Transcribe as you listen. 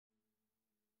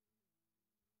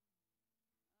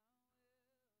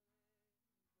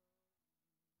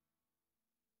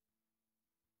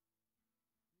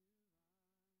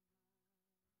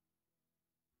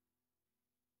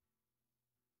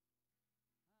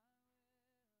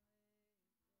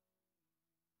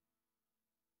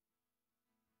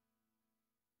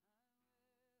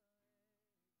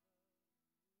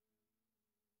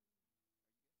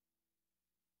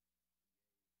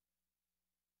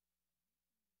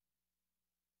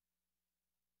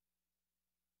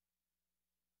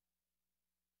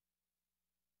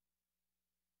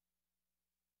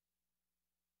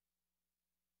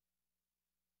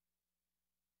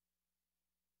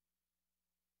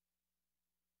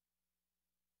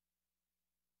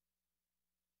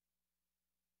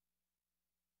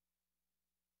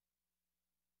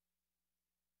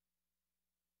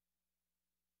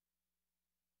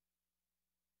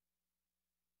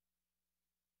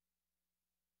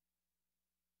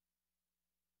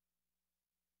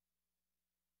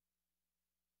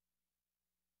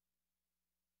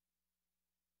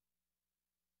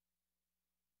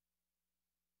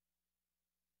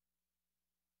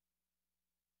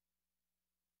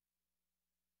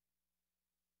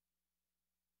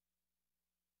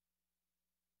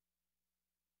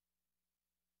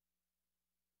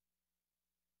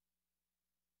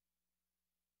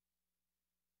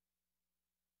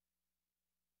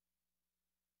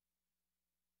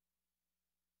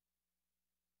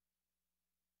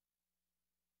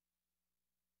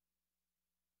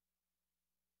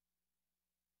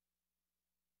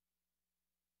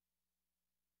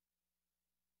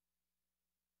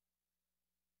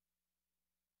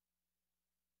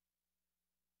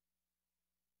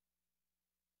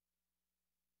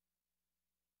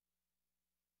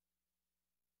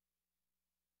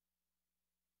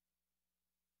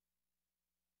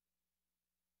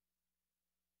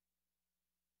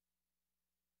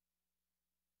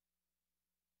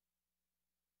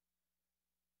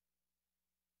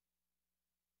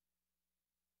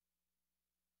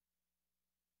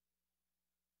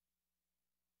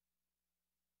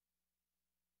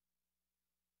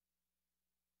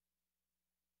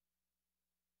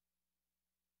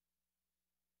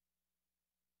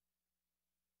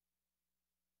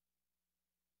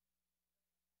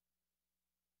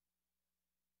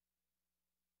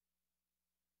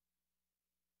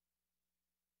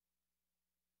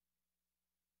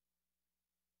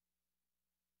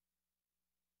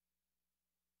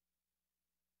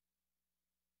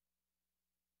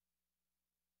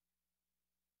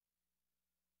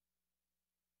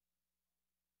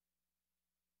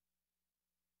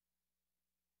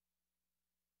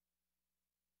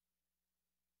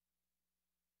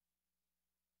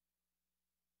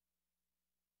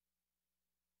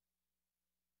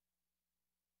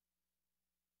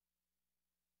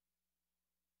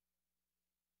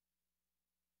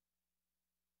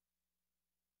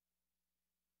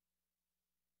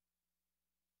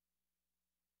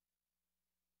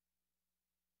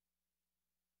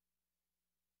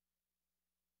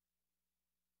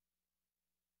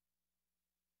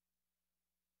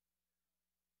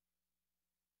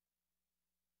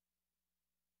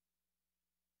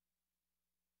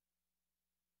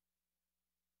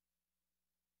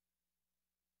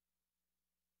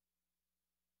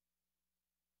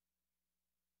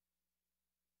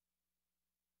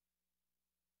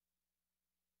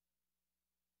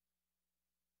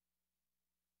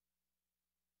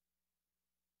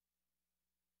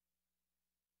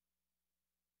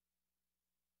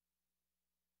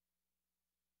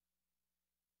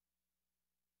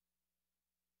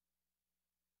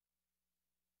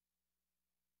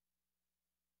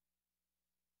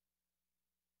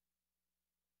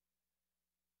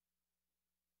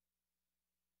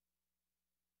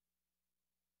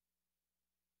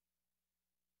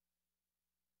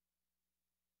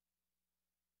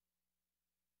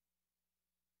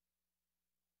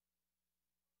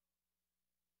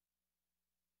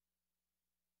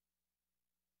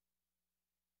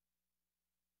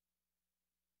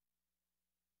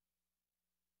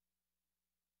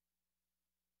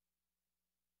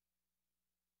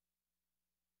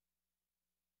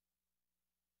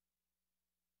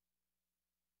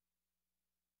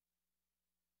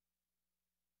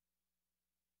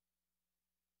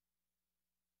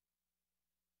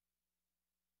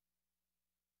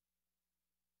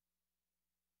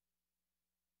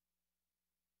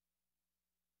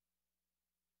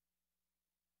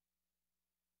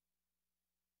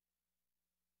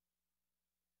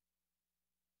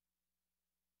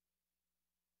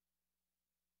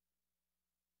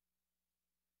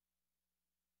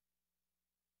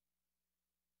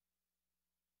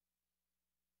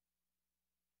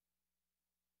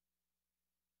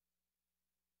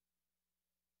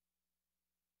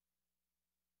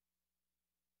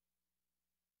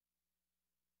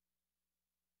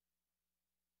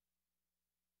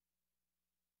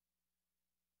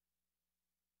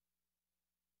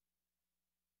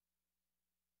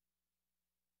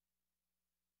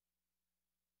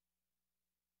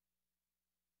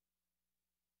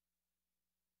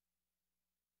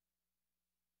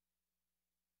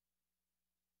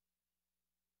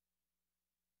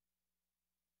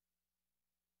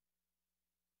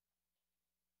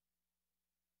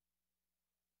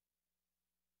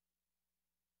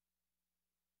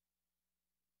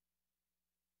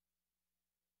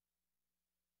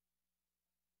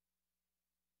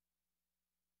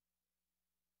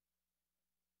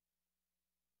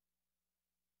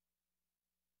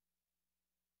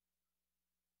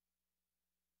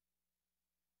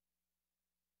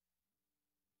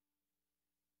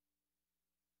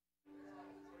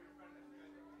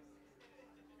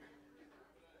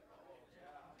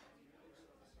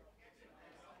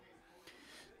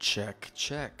Check,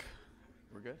 check.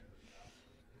 We're good?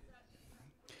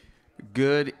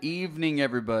 Good evening,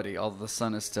 everybody. Although the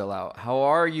sun is still out. How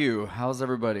are you? How's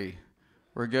everybody?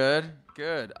 We're good?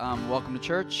 Good. Welcome to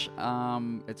church.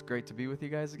 It's great to be with you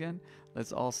guys again.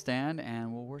 Let's all stand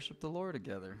and we'll worship the Lord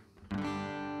together.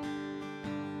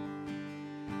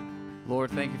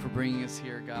 Lord, thank you for bringing us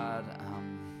here, God.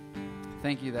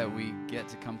 Thank you that we get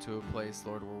to come to a place,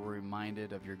 Lord, where we're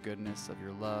reminded of your goodness, of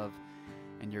your love,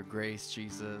 and your grace,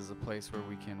 Jesus, a place where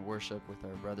we can worship with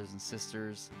our brothers and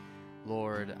sisters,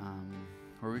 Lord,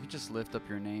 where we can just lift up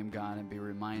your name, God, and be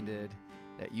reminded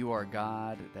that you are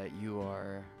God, that you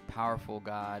are powerful,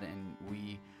 God, and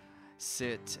we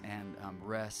sit and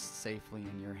rest safely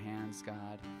in your hands,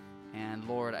 God. And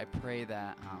Lord, I pray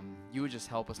that you would just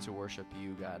help us to worship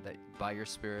you, God, that by your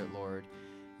Spirit, Lord,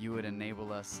 you would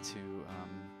enable us to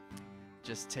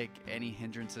just take any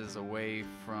hindrances away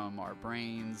from our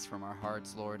brains, from our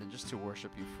hearts, Lord, and just to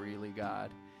worship you freely, God.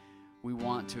 We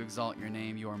want to exalt your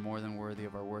name. You are more than worthy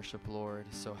of our worship, Lord.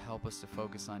 So help us to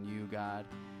focus on you, God.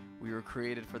 We were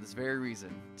created for this very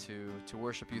reason, to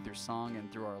worship you through song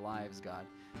and through our lives, God.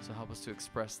 So help us to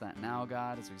express that now,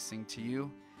 God, as we sing to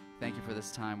you. Thank you for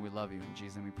this time. We love you. In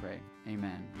Jesus' name we pray.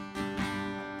 Amen.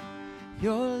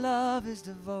 Your love is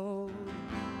devoted,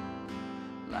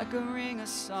 like a ring of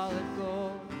solid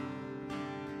gold,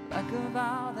 like a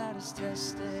vow that is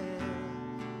tested,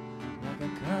 like a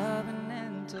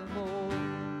covenant to hold.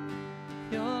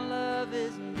 Your love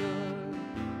is endured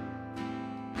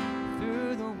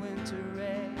through the winter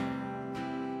rain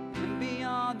and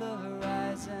beyond the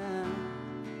horizon.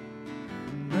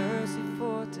 Mercy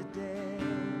for today,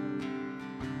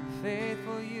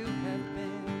 faithful you have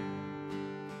been,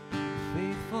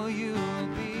 faithful you will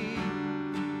be.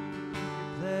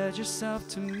 Pledge yourself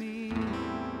to me,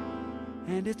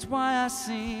 and it's why I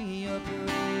sing. Your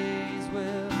praise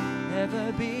will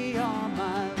ever be on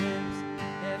my lips,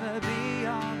 ever be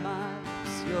on my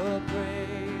lips. Your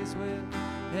praise will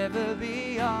ever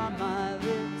be on my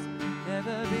lips,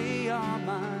 ever be on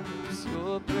my lips.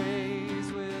 Your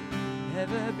praise will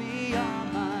ever be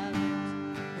on my lips,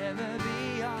 ever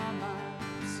be on my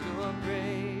lips. Your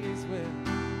praise will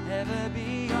ever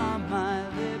be on my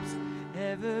lips,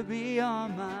 ever be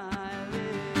on my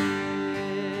lips.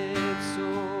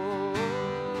 Oh,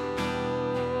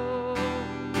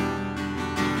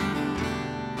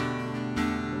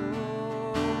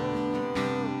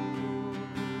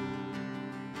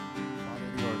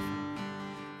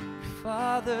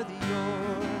 Father the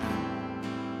orphan,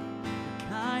 your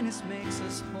kindness makes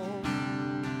us whole.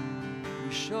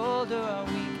 You shoulder our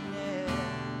weakness,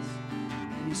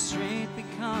 and your strength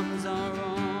becomes our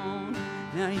own.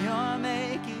 Now you're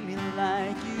making me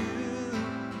like you,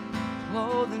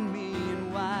 clothing me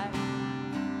in white,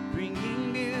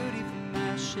 bringing beauty from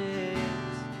ashes.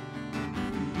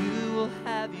 You will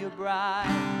have your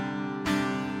bride,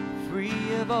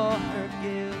 free of all her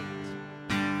guilt,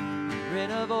 rid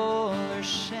of all her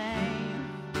shame,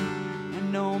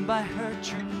 and known by her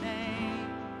true name.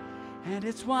 And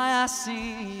it's why I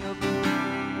sing. Your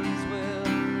praise will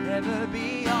ever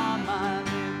be on my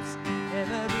lips,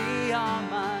 ever be on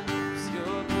my lips.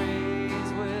 Your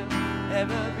praise will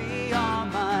ever be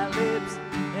on my lips,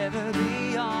 ever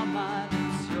be on my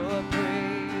lips. Your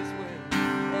praise will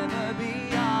ever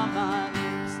be on my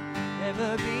lips,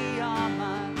 ever be on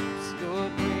my lips. Your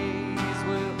praise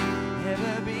will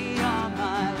ever be on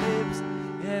my lips,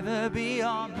 ever be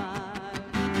on my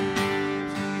lips.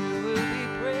 You will be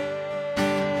praised,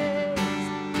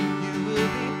 you will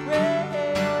be praised.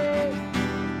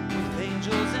 With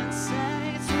angels and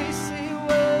saints we sing,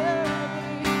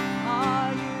 worthy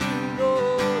are you,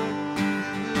 Lord.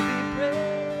 You will be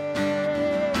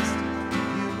praised,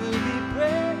 you will be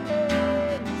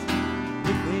praised.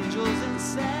 With angels and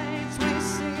saints we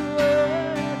sing,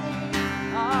 worthy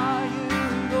are you,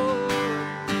 Lord.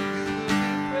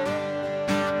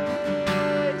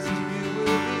 You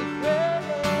will be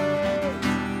praised,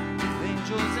 with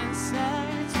angels and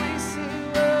saints we sing,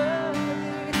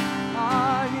 worthy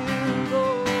are you,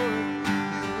 Lord.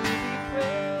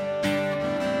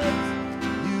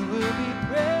 You will be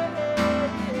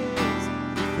praised,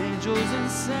 with angels and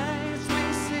saints we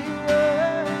sing,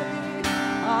 worthy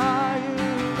are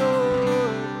you,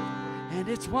 Lord. And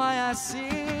it's why I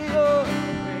sing. Your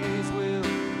praise will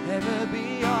ever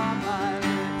be on my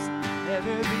lips,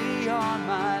 ever be on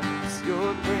my lips.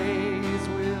 Your praise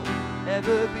will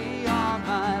ever be on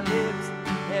my lips,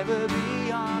 ever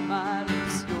be on my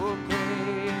lips. Your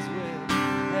praise will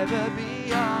ever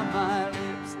be on my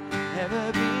lips,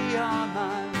 ever be on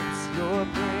my lips. Your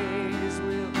praise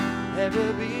will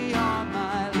ever be on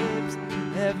my lips,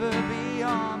 ever be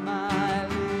on my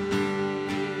lips.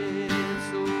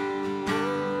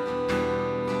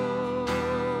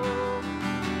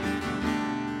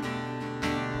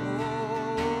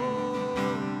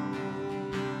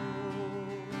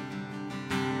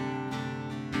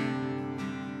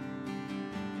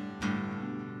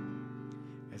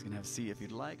 have a seat if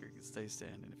you'd like, or you can stay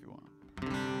standing if you want.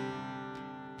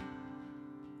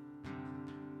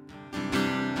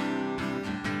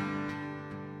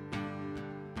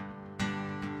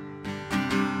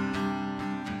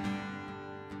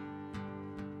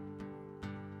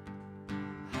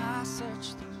 I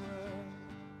searched the world,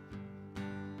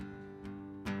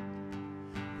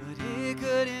 but it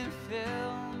couldn't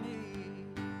fill me.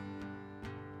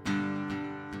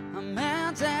 A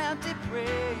man's empty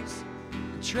praise,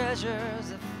 the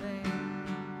treasures of fame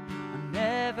are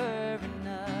never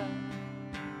enough.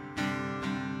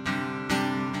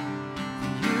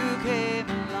 You came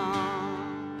along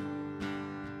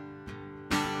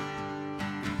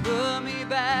and put me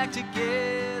back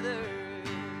together.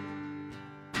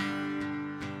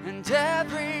 And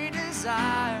every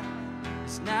desire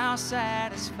is now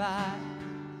satisfied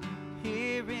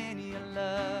here in your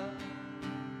love.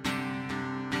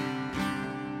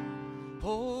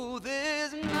 Oh,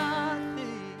 there's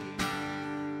nothing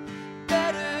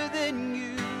better than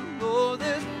you. Oh,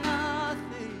 there's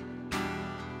nothing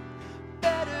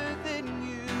better than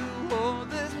you. Oh,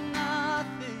 there's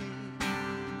nothing,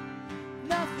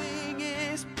 nothing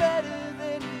is better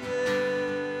than you.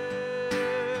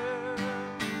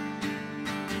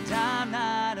 I'm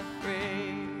not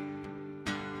afraid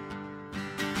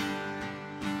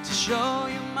to show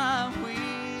you my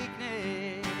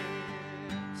weakness,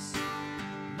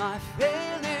 my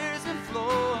failures and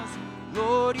flaws.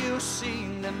 Lord, you've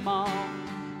seen them all,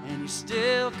 and you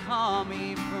still call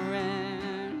me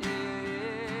friend.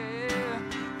 Yeah.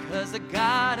 'Cause the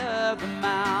God of the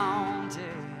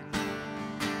mountain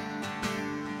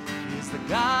is the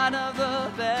God of the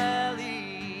valley.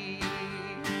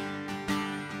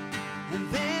 And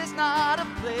there's not a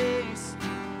place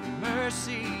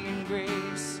mercy and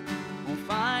grace won't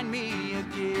find me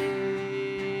again.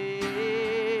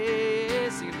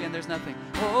 Sing it again, there's nothing.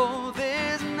 Oh,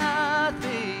 there's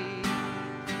nothing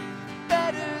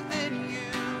better than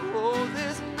you. Oh,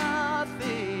 there's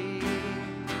nothing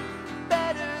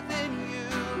better than you.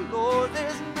 Lord,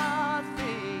 there's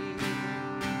nothing,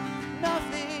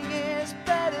 nothing is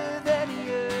better than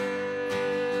you.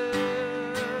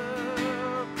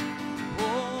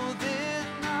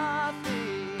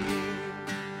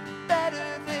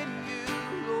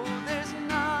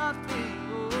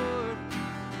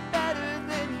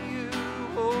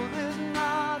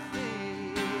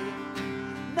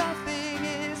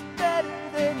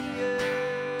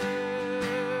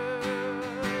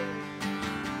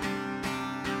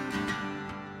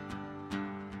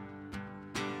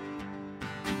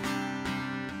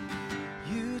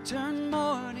 Turn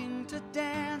mourning to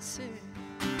dancing.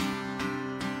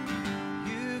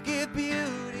 You give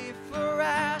beauty for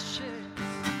ashes.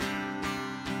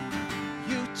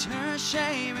 You turn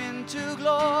shame into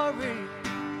glory.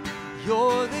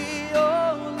 You're the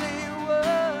only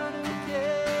one who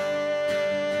can.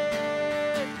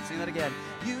 Sing that again.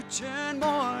 You turn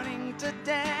mourning to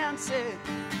dancing.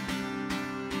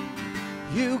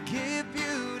 You give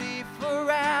beauty for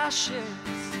ashes.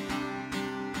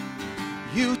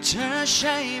 You turn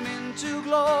shame into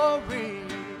glory.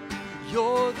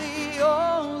 You're the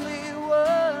only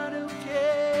one who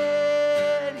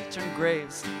can. You turn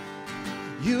graves.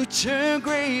 You turn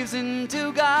graves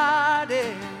into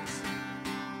gardens.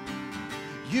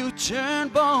 You turn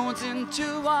bones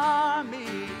into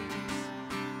armies.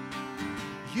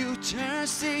 You turn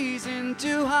seas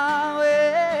into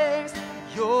highways.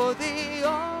 You're the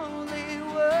only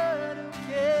one who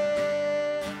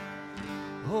can.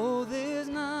 Oh, there's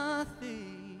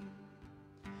nothing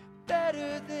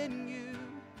better than you.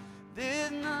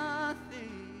 There's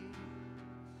nothing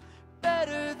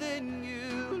better than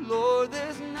you. Lord,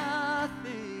 there's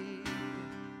nothing,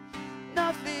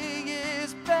 nothing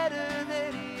is better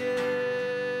than you.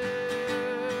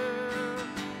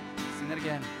 Sing that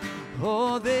again.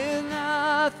 Oh, there's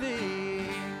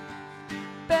nothing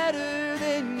better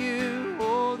than you.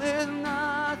 Oh, there's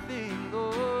nothing,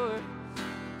 Lord,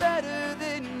 better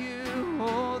than you.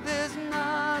 Oh, there's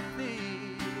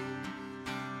nothing,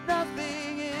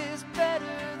 nothing is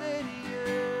better than you.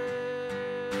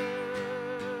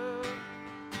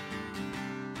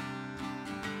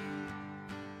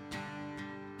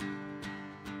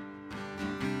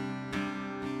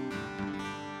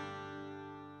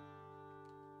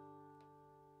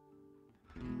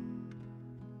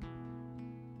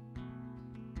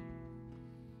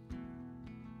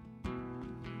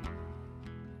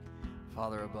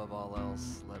 Father, above all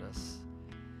else,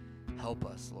 help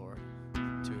us, Lord,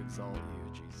 to exalt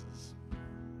you, Jesus.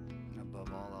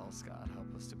 Above all else, God,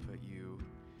 help us to put you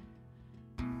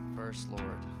first,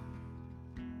 Lord.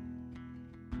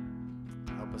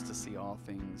 Help Help us to see all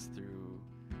things through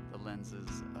the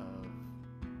lenses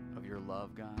of your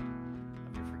love, God,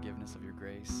 of your forgiveness, of your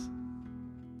grace,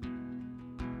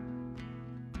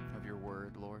 of your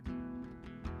word, Lord.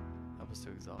 Help us to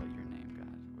exalt your name,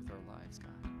 God, with our lives,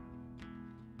 God.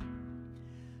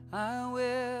 I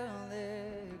will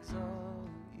exalt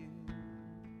you.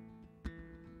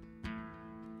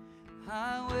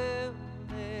 I will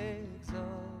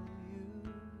exalt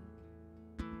you.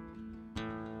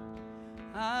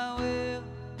 I will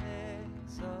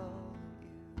exalt you.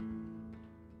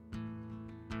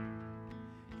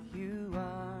 You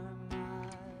are my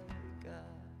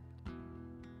God.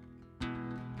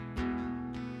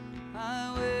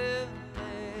 I will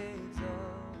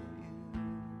exalt you.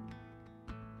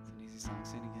 It's an easy song.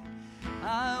 Sing again.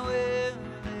 I will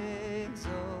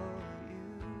exalt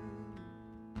you.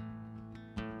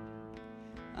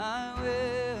 I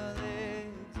will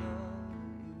exalt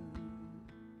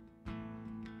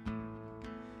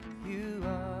you. You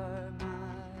are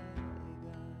my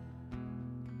God.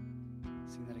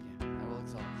 Sing that again. I will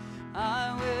exalt.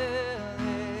 I will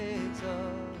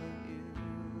exalt you.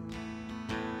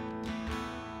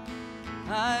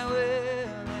 I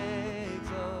will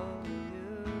exalt you.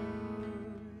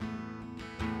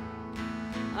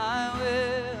 I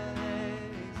will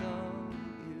exalt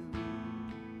you.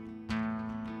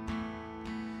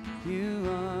 You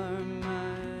are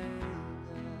my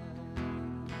God.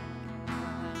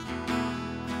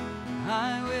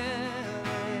 I will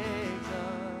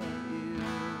exalt you.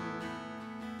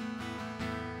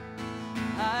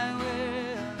 I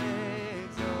will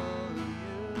exalt you.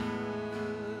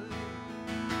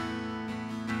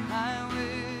 I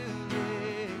will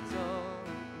exalt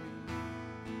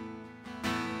you.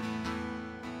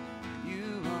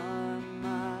 You are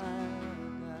my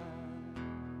God.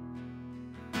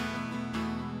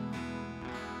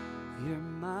 You're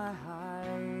my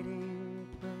hiding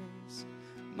place,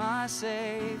 my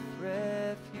safe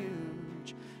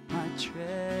refuge, my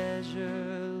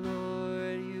treasure,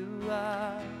 Lord, you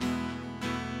are.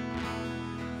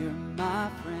 You're my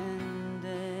friend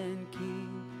and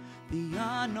King, the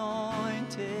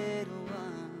anointed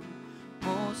one,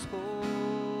 most holy.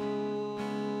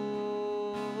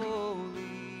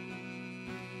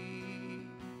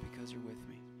 Because you're with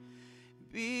me.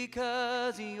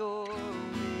 Because you're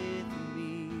with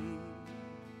me.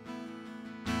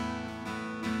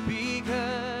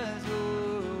 Because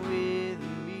you're with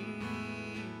me.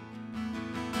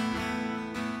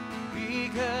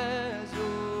 Because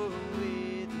you're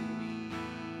with me.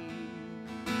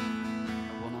 I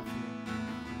will not fear.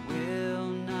 Will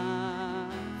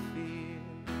not fear.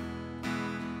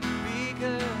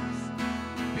 Because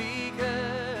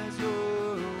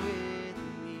you're with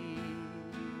me.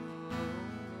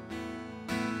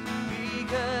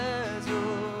 Because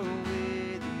you're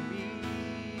with me.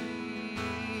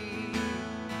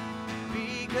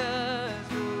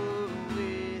 Because you're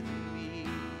with me.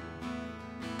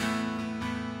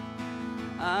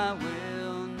 I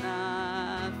will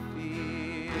not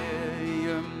fear.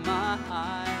 You're my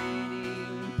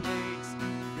hiding place.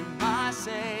 You're my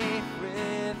safe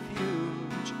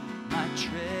refuge, my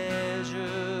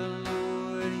treasure,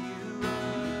 Lord, you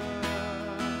are.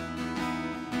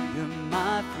 You're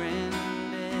my friend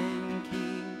and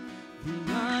King, the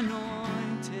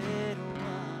anointed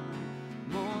one,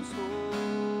 most holy.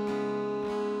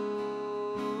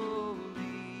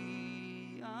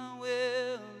 I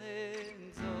will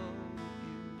exalt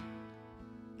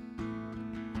you.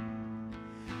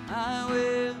 I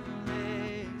will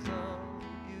exalt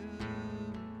you.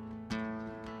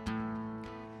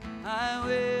 I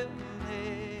will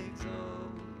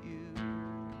exalt you.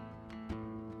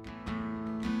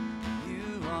 You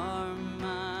are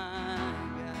my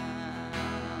God.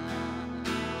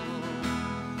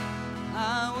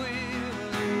 I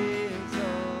will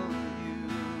exalt you,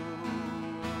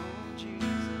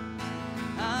 Jesus.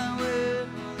 I will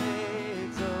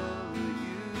exalt you.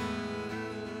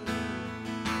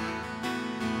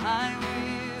 I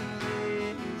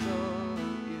will exalt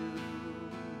you,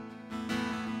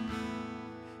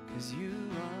 'cause you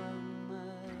are my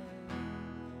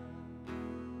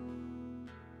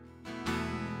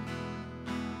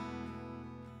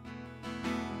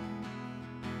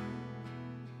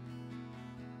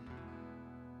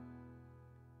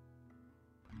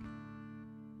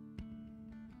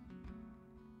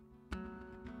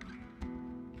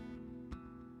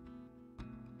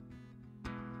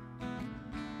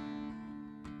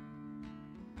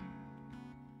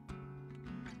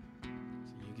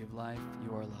So you give life,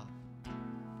 you are love.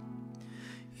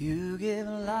 You give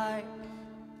life,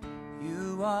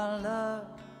 you are love,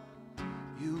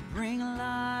 You bring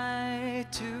light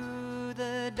to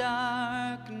the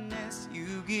darkness.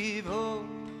 You give hope.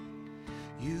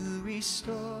 You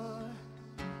restore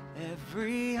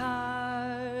every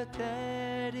heart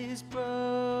that is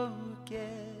broken.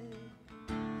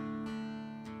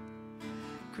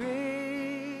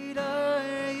 Great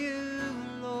are you,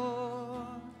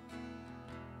 Lord.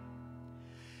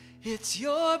 It's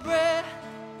your breath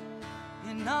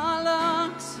in our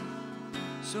lungs,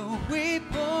 so we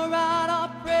pour out our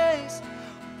praise,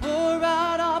 pour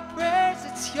out our praise.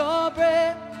 It's your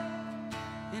breath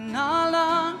in our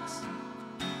lungs,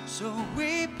 so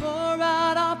we pour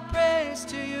out our praise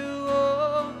to you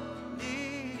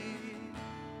only.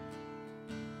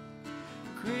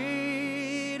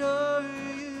 Great are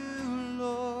you,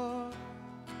 Lord.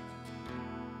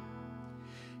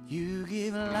 You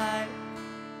give light,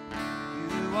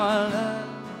 you are love.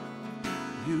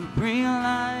 You bring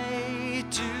light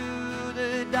to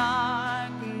the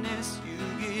darkness. You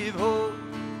give hope.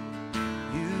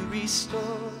 You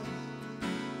restore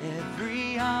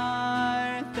every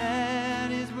heart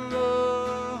that is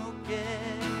broken.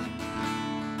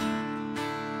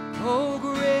 Oh,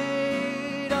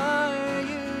 great are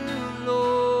you,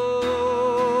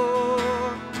 Lord.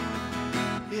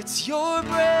 It's your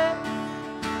breath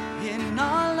in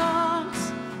our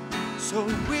lungs, so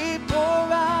we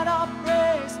pour out our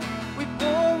praise. We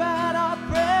pour out our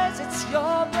praise. It's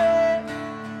your breath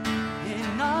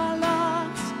in our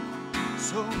lungs,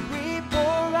 so we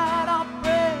pour out our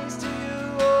praise to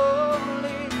you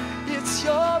only. It's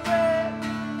your breath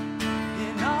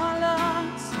in our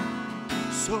lungs,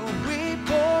 so we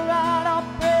pour out our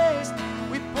praise.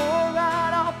 We pour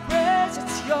out our praise.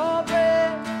 It's your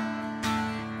breath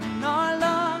in our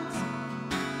lungs,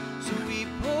 so we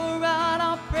pour out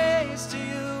our praise to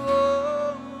you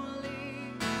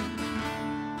only.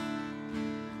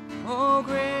 Oh,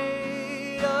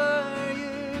 great are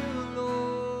you,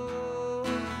 Lord.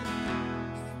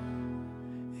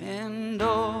 And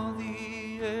all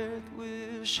the earth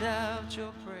will shout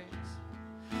your praise.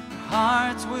 Our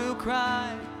hearts will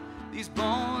cry, these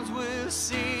bones will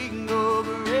sing. Oh,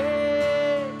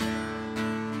 great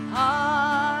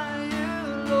are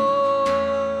you,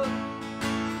 Lord.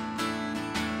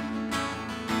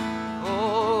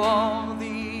 Oh, all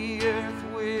the earth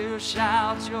will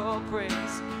shout your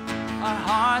praise. Our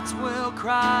hearts will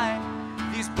cry,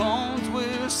 these bones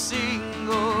will sing.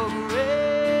 Oh,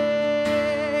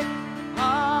 great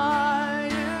are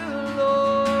you,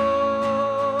 Lord.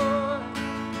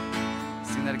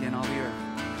 Sing that again, all the earth.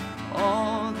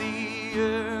 All the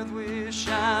earth will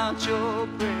shout your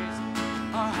praise.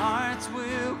 Our hearts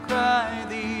will cry,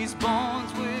 these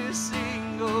bones will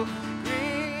sing. Oh,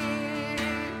 great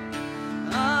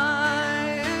are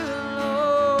you,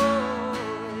 Lord.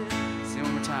 Sing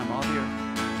one more time, all the earth.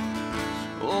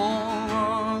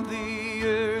 All the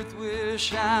earth will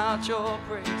shout your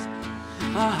praise.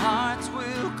 Our hearts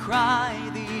will cry,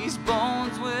 these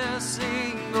bones will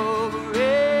sing. Oh,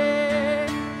 great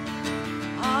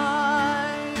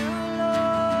are you,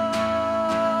 Lord.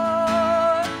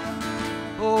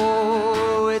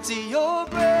 Oh, it's your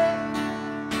breath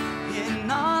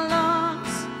in our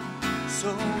lungs, so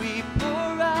we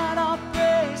pour out our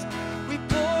praise. We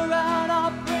pour out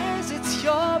our praise. It's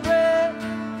your breath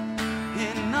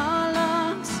in our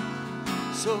lungs,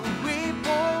 so we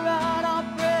pour out our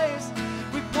praise.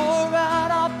 We pour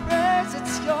out our praise.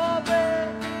 It's your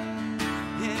breath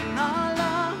in our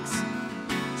lungs,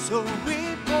 so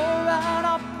we pour out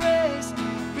our praise.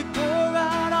 We pour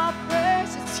out our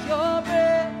praise. It's your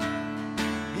breath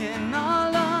in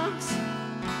our lungs,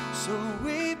 so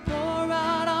we pour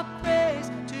out our praise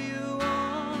to you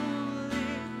only.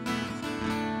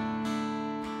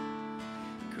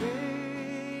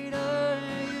 Great are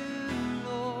you,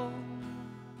 Lord.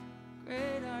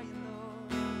 Great are you, Lord.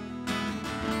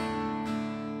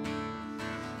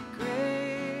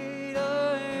 Great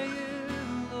are you,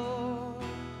 Lord.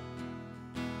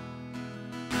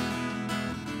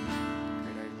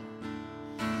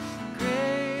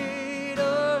 Great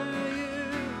are you,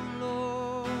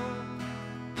 Lord.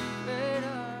 Great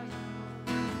are you, Lord.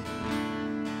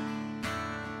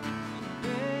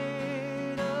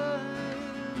 Great are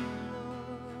you,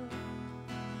 Lord.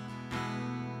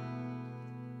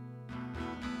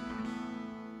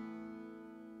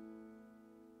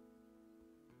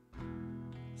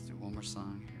 Let's do one more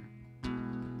song here.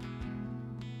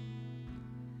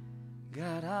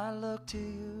 God, I look to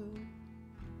you.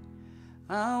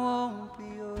 I won't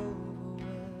be overwhelmed.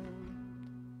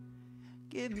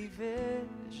 Give me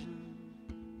vision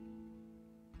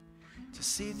to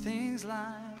see things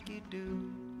like you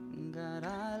do. God,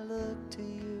 I look to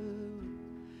you.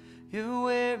 You're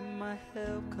where my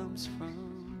help comes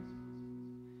from.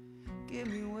 Give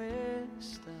me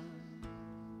wisdom.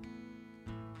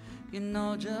 You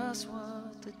know just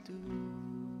what to do.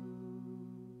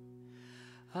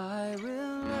 I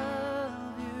will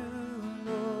love you,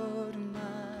 Lord,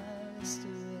 my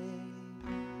strength.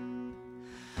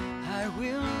 I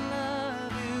will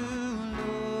love you,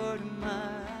 Lord,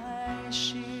 my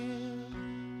shield.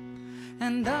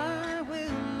 And I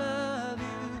will love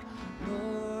you,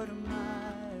 Lord,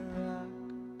 my rock.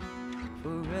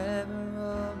 Forever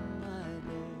all my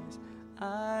days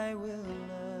I will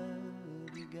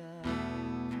love you, God.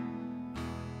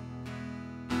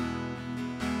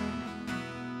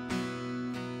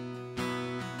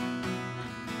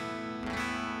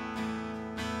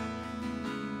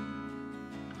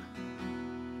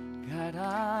 God,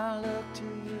 I look to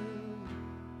you,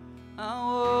 I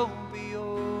won't be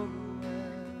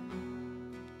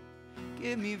overwhelmed.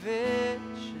 Give me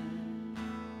vision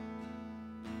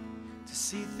to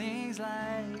see things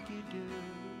like you do.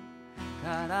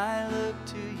 God, I look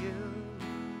to you,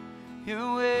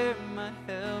 you're where my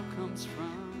help comes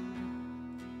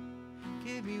from.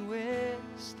 Give me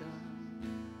wisdom,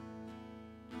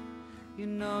 you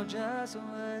know just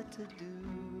what to do.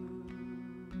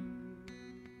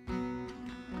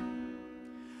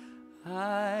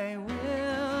 I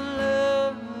will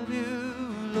love you,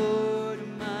 Lord,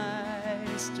 my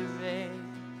strength.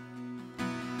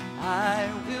 I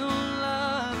will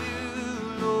love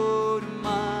you, Lord,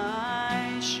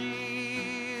 my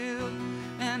shield.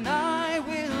 And I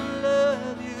will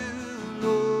love you,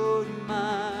 Lord,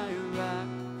 my rock.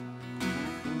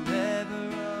 Forever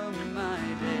of my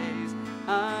days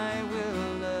I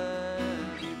will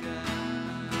love you, God.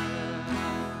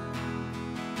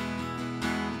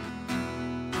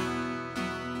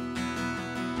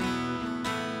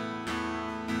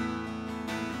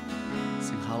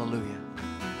 Sing hallelujah.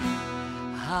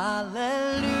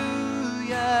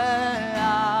 Hallelujah,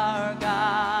 our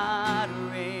God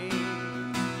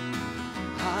reigns.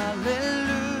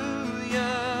 Hallelujah,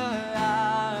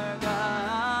 our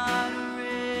God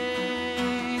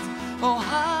reigns. Oh,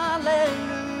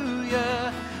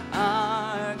 hallelujah,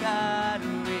 our God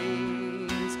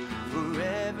reigns.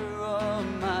 Forever all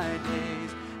my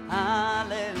days,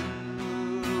 hallelujah.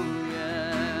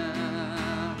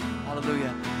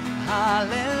 Hallelujah.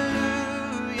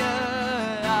 Hallelujah,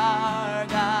 our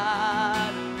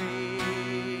God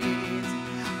reigns.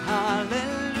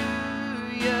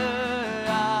 Hallelujah,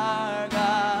 our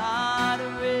God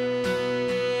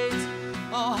reigns.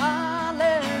 Oh,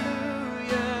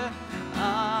 hallelujah,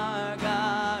 our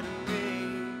God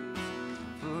reigns.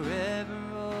 Forever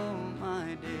all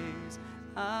my days,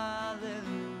 hallelujah.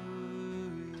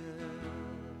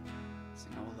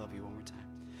 Sing I will love you one more time.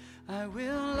 I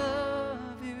will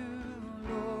love you,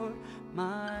 Lord,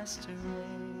 my strength.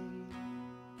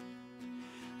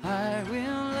 I will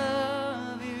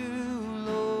love you,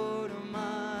 Lord,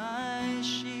 my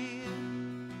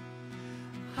shield.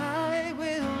 I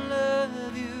will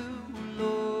love you,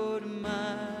 Lord,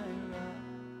 my rock.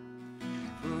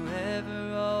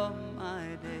 Forever all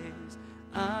my days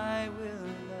I will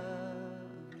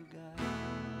love you, God.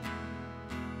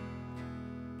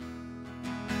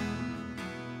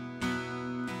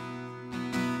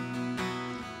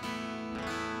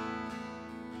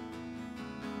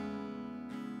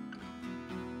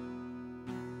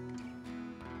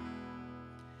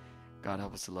 God,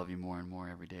 help us to love you more and more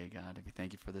every day, God. We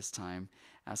thank you for this time.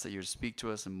 Ask that you to speak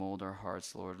to us and mold our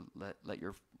hearts, Lord. Let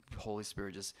your Holy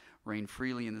Spirit just reign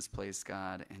freely in this place,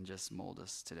 God, and just mold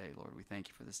us today, Lord. We thank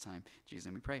you for this time. In Jesus'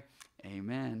 name we pray.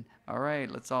 Amen. All right,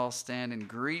 let's all stand and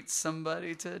greet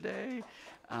somebody today.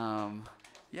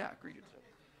 Greet it.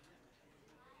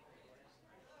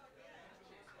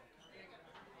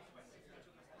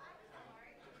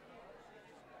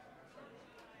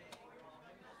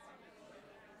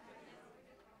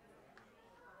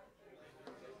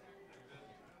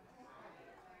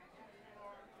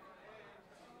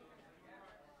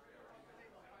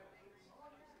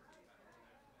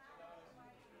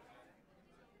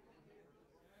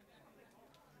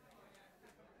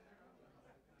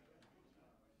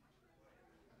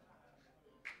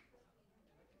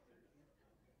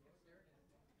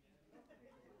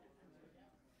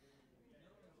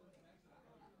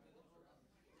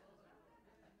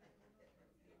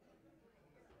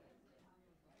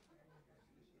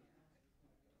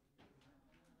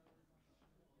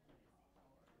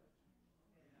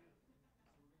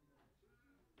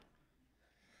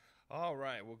 All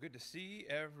right, well, good to see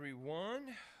everyone.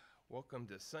 Welcome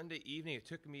to Sunday evening. It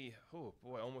took me,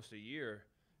 almost a year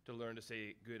to learn to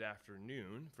say good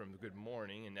afternoon from the good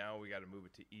morning, and now we got to move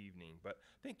it to evening. But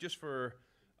I think just for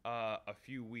a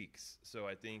few weeks. So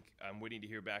I think I'm waiting to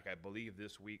hear back, I believe,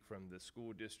 this week from the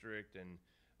school district, and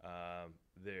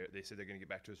they said they're going to get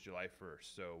back to us July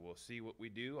 1st. So we'll see what we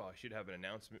do. I should have an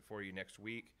announcement for you next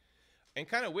week. And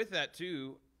kind of with that,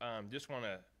 too, just want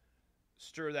to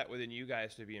stir that within you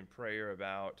guys to be in prayer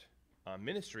about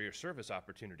ministry or service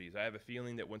opportunities. I have a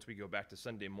feeling that once we go back to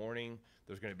Sunday morning,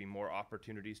 there's going to be more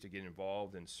opportunities to get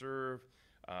involved and serve,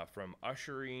 from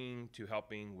ushering to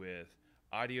helping with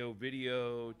audio,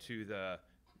 video, to the,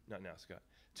 not now, Scott,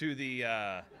 to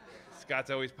the, Scott's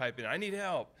always piping, I need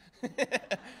help.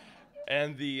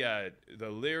 And the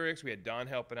lyrics, we had Don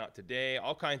helping out today,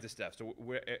 all kinds of stuff. So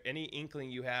any inkling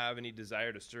you have, any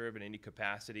desire to serve in any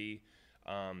capacity,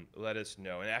 let us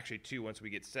know. And actually, too, once we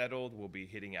get settled, we'll be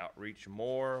hitting outreach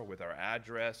more with our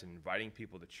address and inviting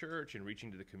people to church and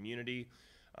reaching to the community.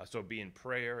 So be in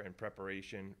prayer and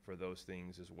preparation for those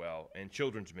things as well. And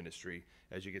children's ministry,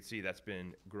 as you can see, that's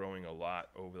been growing a lot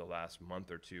over the last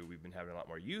month or two. We've been having a lot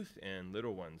more youth and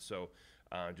little ones. So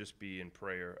just be in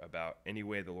prayer about any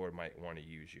way the Lord might want to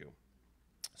use you.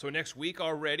 So next week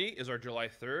already is our July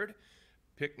 3rd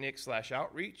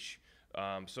picnic/outreach.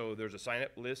 So there's a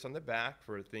sign-up list on the back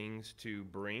for things to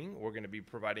bring. We're going to be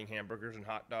providing hamburgers and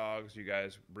hot dogs. You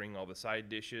guys bring all the side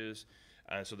dishes.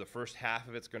 So the first half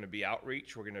of it's going to be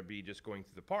outreach. We're going to be just going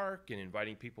through the park and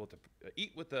inviting people to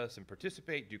eat with us and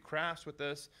participate, do crafts with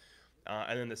us.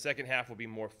 And then the second half will be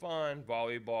more fun,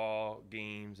 volleyball,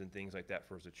 games, and things like that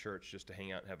for us at church, just to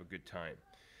hang out and have a good time.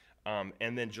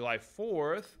 And then July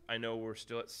 4th, I know we're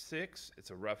still at 6. It's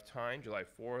a rough time, July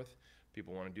 4th.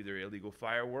 People want to do their illegal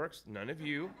fireworks. None of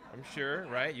you, I'm sure,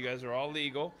 right? You guys are all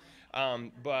legal.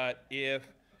 But if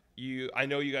I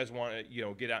know you guys want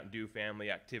to, get out and do family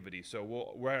activities.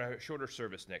 So we're at a shorter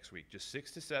service next week, just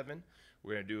 6 to 7.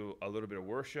 We're going to do a little bit of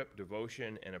worship,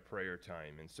 devotion, and a prayer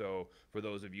time. And so for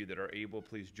those of you that are able,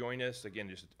 please join us. Again,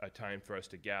 just a time for us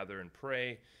to gather and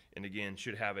pray. And again,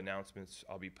 should have announcements.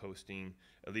 I'll be posting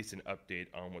at least an update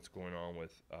on what's going on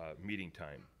with meeting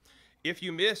time. If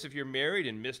you're married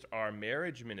and missed our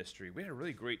marriage ministry, we had a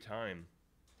really great time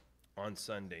on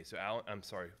Sunday.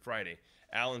 Friday.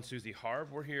 Al and Susie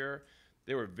Harv were here.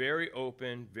 They were very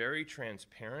open, very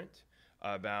transparent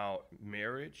about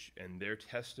marriage and their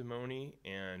testimony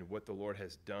and what the Lord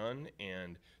has done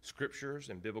and scriptures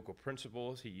and biblical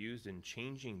principles he used in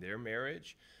changing their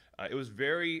marriage. It was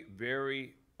very,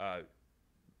 very,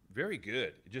 very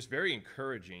good, just very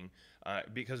encouraging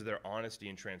because of their honesty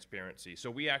and transparency.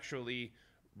 So we actually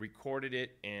recorded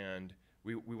it, and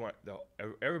we want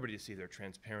everybody to see their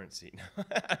transparency.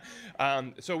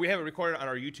 So we have it recorded on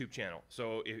our YouTube channel.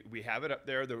 So we have it up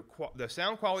there. The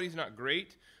sound quality is not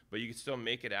great, but you can still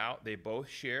make it out. They both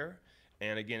share.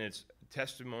 And again, it's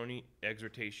testimony,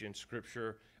 exhortation,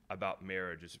 scripture about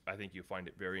marriage. I think you'll find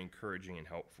it very encouraging and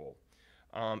helpful.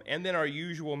 And then our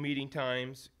usual meeting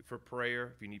times for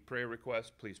prayer. If you need prayer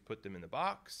requests, please put them in the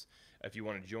box. If you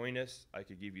want to join us, I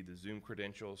could give you the Zoom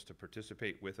credentials to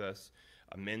participate with us.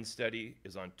 A men's study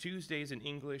is on Tuesdays in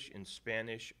English and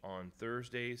Spanish on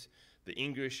Thursdays. The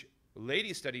English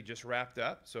ladies study just wrapped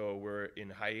up, so we're in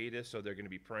hiatus, so they're going to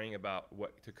be praying about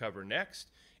what to cover next.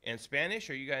 And Spanish,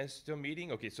 are you guys still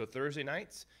meeting? Okay, so Thursday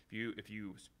nights, if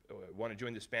you want to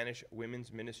join the Spanish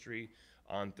women's ministry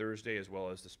on Thursday, as well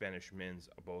as the Spanish men's,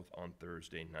 both on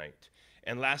Thursday night.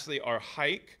 And lastly, our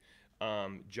hike,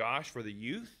 Josh, for the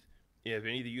youth. If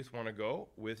any of the youth want to go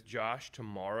with Josh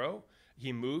tomorrow,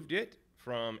 he moved it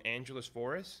from Angeles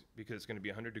Forest, because it's going to be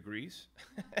 100 degrees,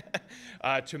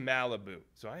 to Malibu.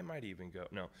 So I might even go,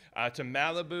 to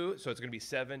Malibu. So it's going to be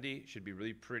 70, should be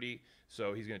really pretty.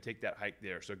 So he's going to take that hike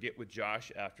there. So get with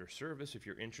Josh after service if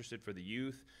you're interested for the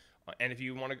youth. And if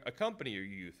you want to accompany your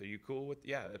youth, are you cool with,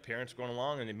 the parents going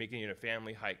along and then making it a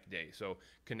family hike day? So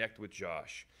connect with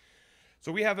Josh.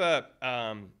 So we have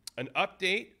an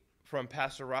update from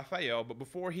Pastor Raphael, but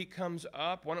before he comes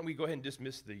up, why don't we go ahead and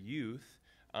dismiss the youth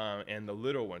and the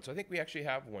little ones. So I think we actually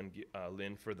have one,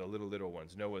 Lynn, for the little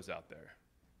ones. Noah's out there.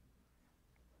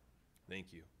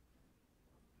 Thank you.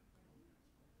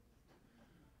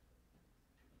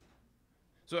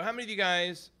 So how many of you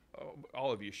guys,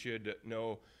 all of you should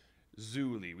know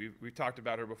Zuli? We've talked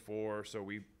about her before, so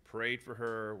we prayed for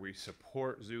her. We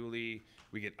support Zuli.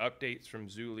 We get updates from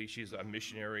Zuli. She's a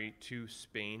missionary to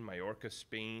Spain, Majorca,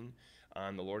 Spain.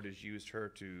 The Lord has used her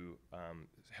to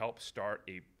help start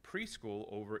a preschool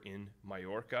over in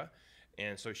Majorca.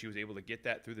 And so she was able to get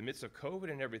that through the midst of COVID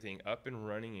and everything up and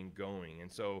running and going.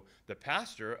 And so the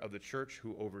pastor of the church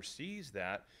who oversees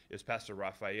that is Pastor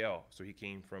Rafael. So he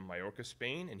came from Mallorca,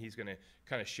 Spain, and he's going to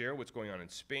kind of share what's going on in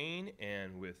Spain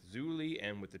and with Zuli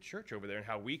and with the church over there and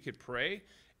how we could pray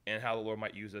and how the Lord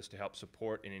might use us to help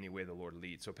support in any way the Lord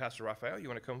leads. So Pastor Rafael, you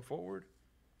want to come forward?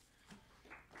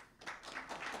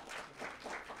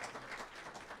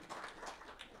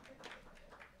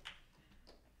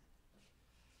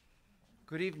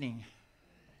 Good evening.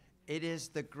 It is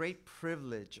the great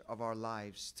privilege of our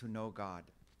lives to know God,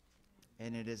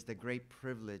 and it is the great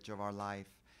privilege of our life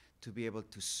to be able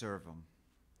to serve Him.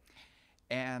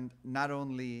 And not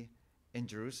only in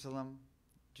Jerusalem,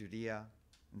 Judea,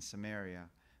 and Samaria,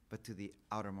 but to the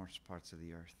outermost parts of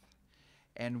the earth.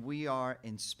 And we are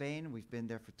in Spain. We've been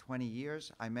there for 20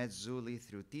 years. I met Zuli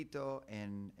through Tito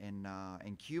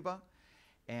in Cuba,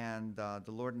 and the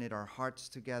Lord knit our hearts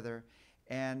together.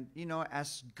 And, you know,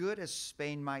 as good as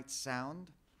Spain might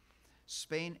sound,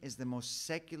 Spain is the most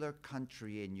secular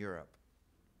country in Europe.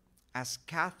 As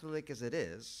Catholic as it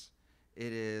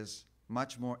is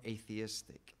much more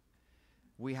atheistic.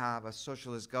 We have a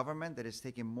socialist government that is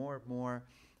taking more and more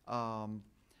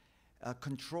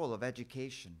control of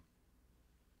education.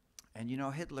 And, you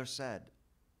know, Hitler said,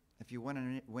 if you want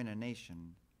to win a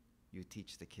nation, you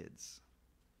teach the kids.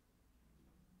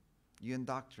 You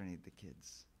indoctrinate the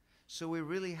kids. So we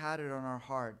really had it on our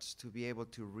hearts to be able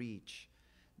to reach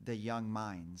the young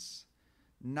minds,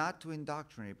 not to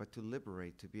indoctrinate, but to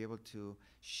liberate, to be able to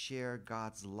share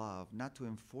God's love, not to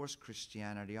enforce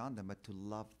Christianity on them, but to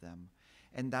love them.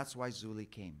 And that's why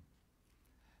Zuli came.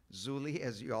 Zuli,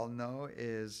 as you all know,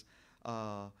 is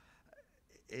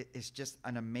just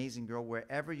an amazing girl.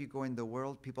 Wherever you go in the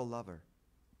world, people love her.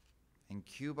 In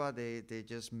Cuba, they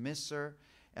just miss her.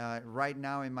 Right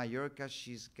now in Mallorca,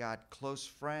 she's got close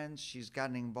friends. She's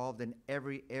gotten involved in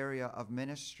every area of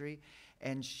ministry.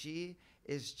 And she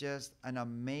is just an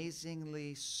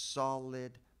amazingly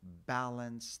solid,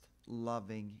 balanced,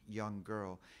 loving young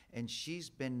girl. And she's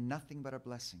been nothing but a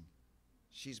blessing.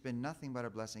 She's been nothing but a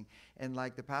blessing. And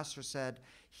like the pastor said,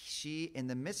 she, in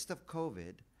the midst of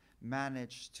COVID,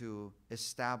 managed to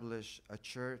establish a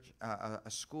church, a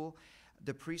school,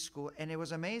 the preschool. And it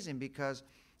was amazing because,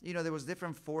 you know, there was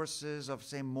different forces of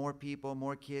saying more people,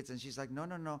 more kids. And she's like,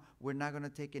 no, we're not going to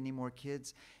take any more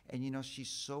kids. And, you know, she's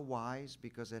so wise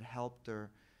because it helped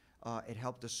her. It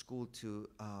helped the school to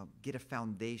get a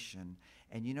foundation.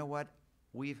 And you know what?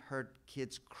 We've heard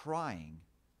kids crying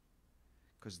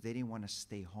because they didn't want to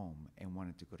stay home and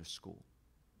wanted to go to school.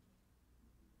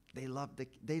 They love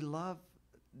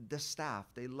the staff.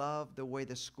 They love the way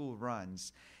the school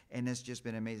runs. And it's just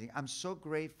been amazing. I'm so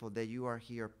grateful that you are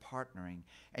here partnering.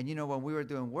 And you know, when we were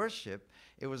doing worship,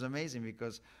 it was amazing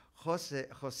because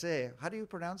Jose, how do you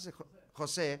pronounce it?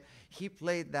 Jose, he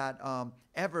played that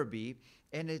Everbee.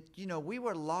 And it, you know, we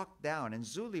were locked down, and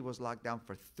Zuli was locked down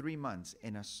for 3 months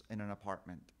in an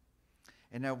apartment.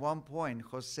 And at one point,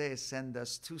 Jose sent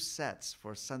us 2 sets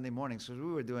for Sunday mornings, so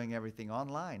we were doing everything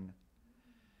online.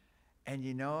 And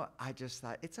you know, I just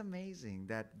thought, it's amazing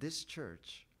that this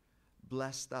church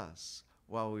blessed us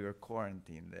while we were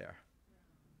quarantined there.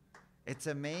 It's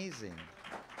amazing.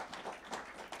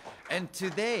 And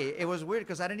today, it was weird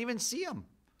because I didn't even see him.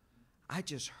 I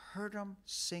just heard him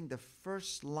sing the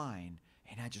first line,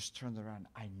 and I just turned around.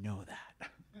 I know that.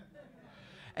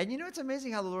 And you know, it's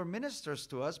amazing how the Lord ministers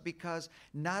to us because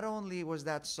not only was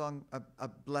that song a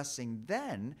blessing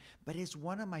then, but it's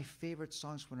one of my favorite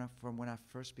songs from when I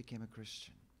first became a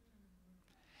Christian.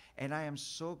 And I am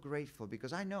so grateful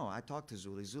because I know, I talked to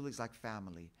Zuli. Zuli's like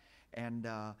family. And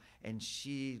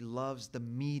she loves the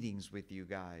meetings with you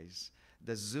guys,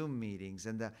 the Zoom meetings.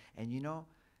 And you know,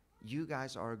 you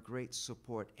guys are a great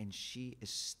support, and she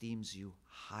esteems you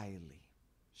highly.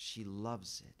 She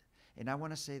loves it. And I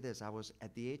want to say this.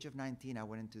 At the age of 19, I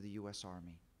went into the U.S.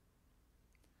 Army.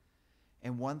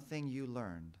 And one thing you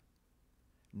learned,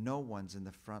 no one's in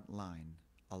the front line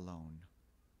alone.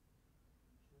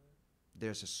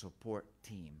 There's a support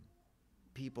team.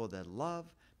 People that love,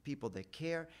 people that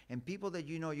care, and people that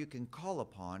you know you can call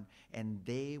upon, and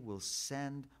they will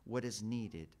send what is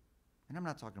needed. And I'm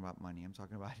not talking about money. I'm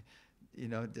talking about, you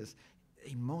know, just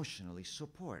emotionally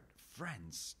support,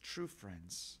 friends, true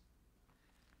friends.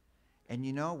 And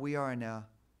you know,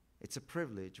 it's a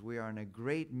privilege. We are on a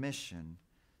great mission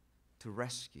to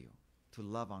rescue, to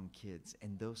love on kids,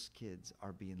 and those kids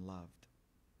are being loved.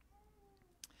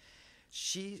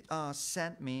 She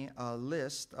sent me a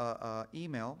list,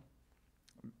 email.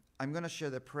 I'm going to share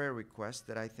the prayer requests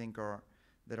that I think are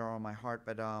on my heart,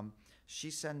 but she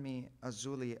sent me,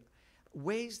 Zuli,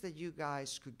 ways that you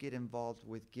guys could get involved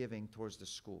with giving towards the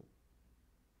school.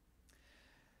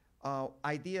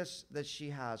 Ideas that she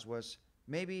has was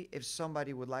maybe if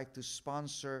somebody would like to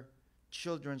sponsor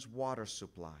children's water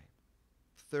supply,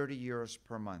 30 euros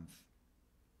per month.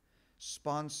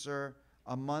 Sponsor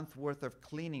a month worth of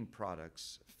cleaning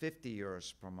products, 50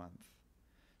 euros per month.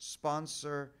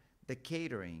 Sponsor the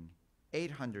catering,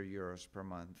 800 euros per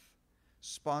month.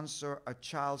 Sponsor a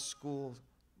child's school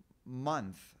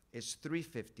month is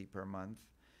 350 per month.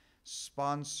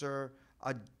 Sponsor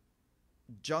a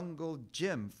jungle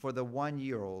gym for the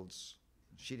 1-year-olds.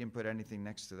 She didn't put anything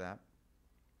next to that.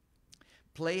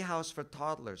 Playhouse for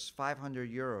toddlers,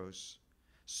 500 euros.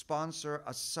 Sponsor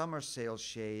a summer sale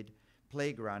shade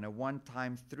playground, a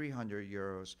one-time 300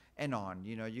 euros, and on.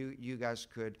 You know, you guys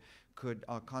could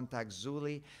contact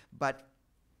Zuli, but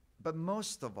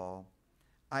most of all,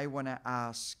 I want to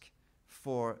ask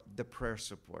for the prayer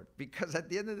support, because at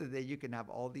the end of the day, you can have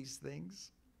all these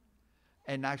things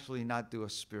and actually not do a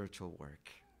spiritual work.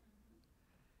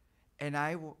 And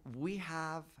we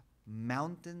have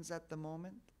mountains at the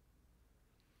moment,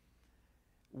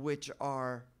 which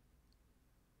are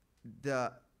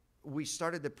we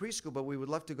started the preschool, but we would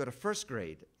love to go to first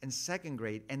grade and second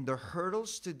grade, and the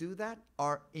hurdles to do that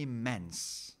are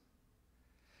immense.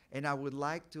 And I would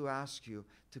like to ask you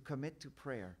to commit to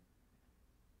prayer.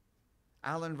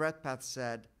 Alan Redpath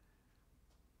said,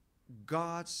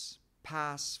 God's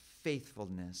past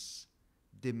faithfulness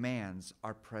demands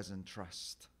our present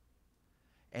trust.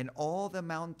 And all the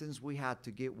mountains we had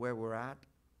to get where we're at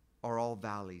are all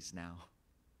valleys now.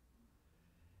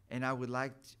 And I would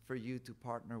like for you to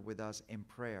partner with us in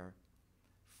prayer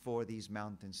for these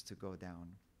mountains to go down.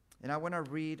 And I want to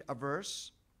read a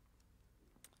verse,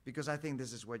 because I think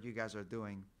this is what you guys are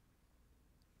doing.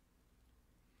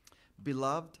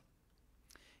 Beloved,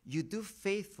 you do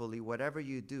faithfully whatever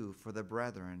you do for the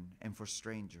brethren and for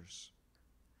strangers,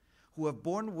 who have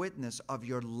borne witness of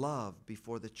your love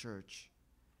before the church.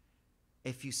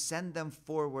 If you send them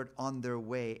forward on their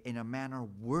way in a manner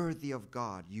worthy of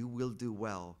God, you will do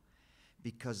well,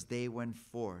 because they went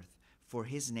forth for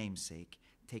his name's sake,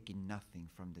 taking nothing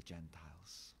from the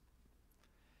Gentiles.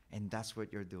 And that's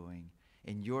what you're doing.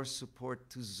 In your support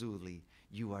to Zuli,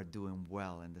 you are doing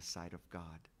well in the sight of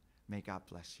God. May God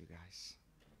bless you guys.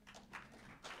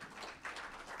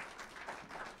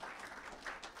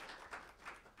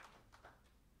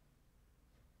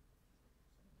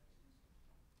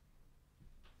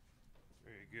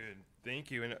 Very good. Thank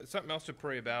you. And something else to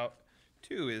pray about,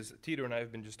 too, is Tito and I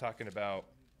have been just talking about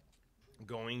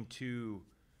going to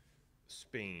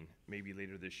Spain maybe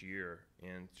later this year,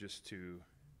 and just to,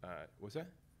 what's that?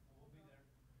 We'll be there.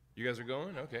 You guys are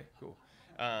going? Okay, cool.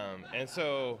 And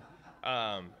so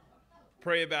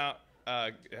pray about,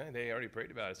 they already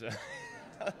prayed about it. So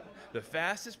the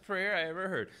fastest prayer I ever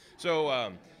heard.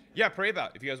 So, yeah, pray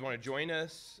about it. If you guys want to join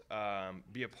us,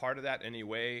 be a part of that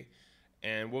anyway,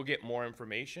 and we'll get more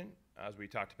information as we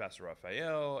talk to Pastor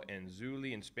Rafael and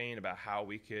Zuli in Spain about how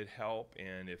we could help,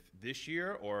 and if this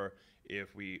year, or if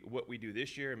what we do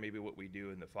this year and maybe what we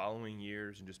do in the following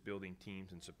years, and just building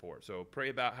teams and support. So pray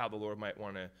about how the Lord might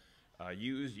want to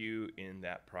use you in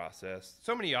that process.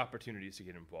 So many opportunities to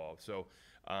get involved. So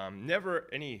never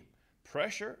any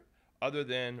pressure other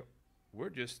than we're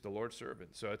just the Lord's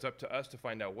servants. So it's up to us to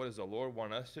find out what does the Lord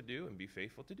want us to do and be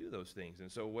faithful to do those things.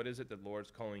 And so what is it that the Lord's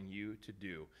calling you to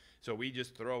do? So we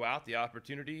just throw out the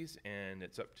opportunities, and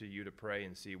it's up to you to pray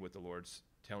and see what the Lord's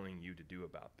telling you to do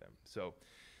about them. So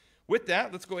with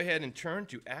that, let's go ahead and turn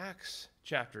to Acts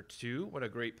chapter 2. What a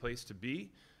great place to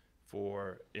be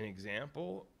for an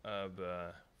example of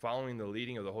following the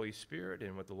leading of the Holy Spirit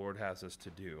and what the Lord has us to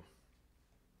do.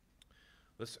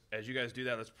 As you guys do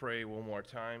that, let's pray one more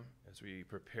time as we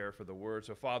prepare for the word.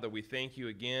 So, Father, we thank you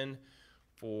again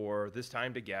for this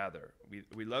time to gather.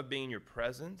 We love being in your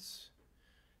presence,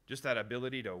 just that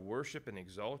ability to worship and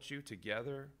exalt you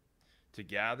together, to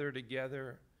gather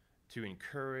together, to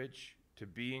encourage, to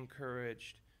be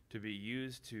encouraged, to be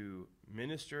used to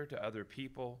minister to other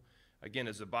people. Again,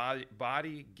 as the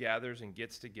body gathers and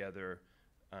gets together,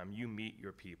 you meet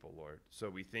your people, Lord. So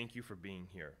we thank you for being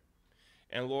here.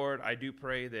 And Lord, I do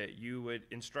pray that you would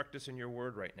instruct us in your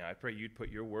word right now. I pray you'd put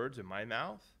your words in my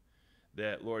mouth,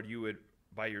 that, Lord, you would,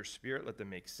 by your Spirit, let them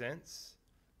make sense,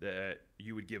 that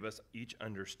you would give us each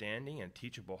understanding and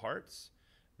teachable hearts,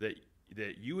 that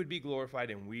you would be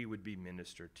glorified and we would be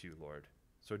ministered to, Lord.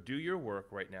 So do your work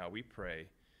right now, we pray.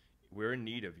 We're in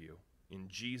need of you. In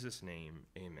Jesus' name,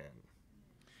 amen.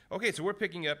 Okay, so we're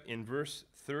picking up in verse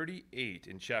 38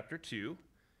 in chapter 2,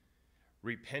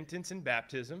 repentance and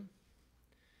baptism.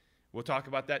 We'll talk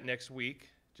about that next week.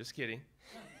 Just kidding.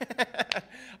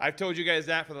 I've told you guys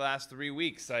that for the last 3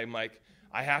 weeks. I'm like,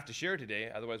 I have to share today,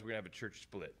 otherwise we're going to have a church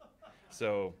split.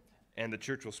 So, and the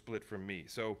church will split from me.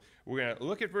 So we're going to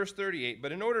look at verse 38,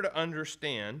 but in order to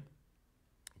understand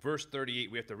verse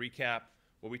 38, we have to recap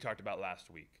what we talked about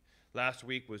last week. Last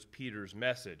week was Peter's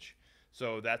message.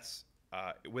 So that's,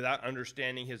 without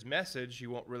understanding his message, you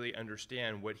won't really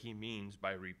understand what he means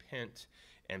by repent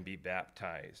and be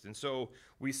baptized. And so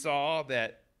we saw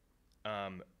that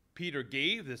Peter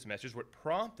gave this message. What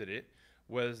prompted it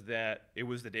was that it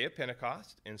was the day of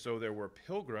Pentecost, and so there were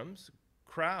pilgrims,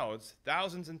 crowds,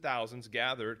 thousands and thousands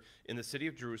gathered in the city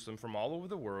of Jerusalem from all over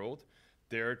the world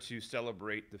there to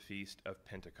celebrate the feast of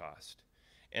Pentecost.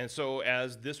 And so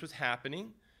as this was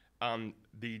happening,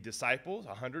 the disciples,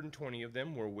 120 of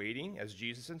them, were waiting, as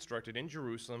Jesus instructed, in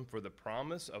Jerusalem for the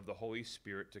promise of the Holy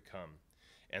Spirit to come.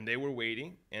 And they were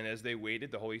waiting, and as they waited,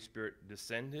 the Holy Spirit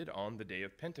descended on the day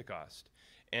of Pentecost.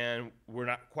 And we're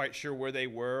not quite sure where they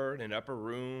were, in an upper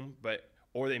room,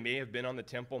 or they may have been on the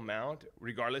Temple Mount.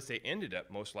 Regardless, they ended up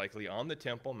most likely on the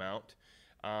Temple Mount.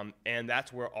 And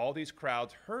that's where all these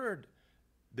crowds heard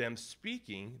them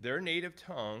speaking their native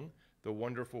tongue, the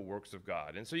wonderful works of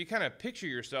God. And so you kind of picture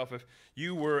yourself, if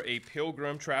you were a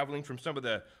pilgrim traveling from some of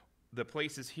the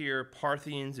places here,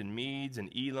 Parthians and Medes and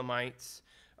Elamites,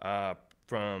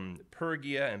 from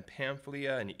Pergia and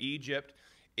Pamphylia and Egypt.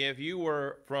 If you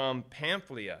were from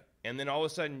Pamphylia, and then all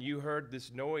of a sudden you heard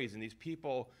this noise and these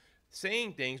people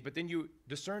saying things, but then you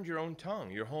discerned your own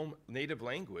tongue, your home native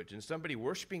language, and somebody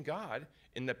worshiping God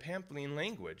in the Pamphylian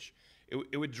language,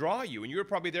 it would draw you. And you were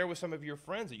probably there with some of your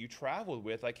friends that you traveled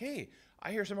with, like, hey,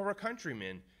 I hear some of our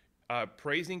countrymen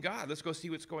praising God. Let's go see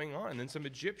what's going on. And then some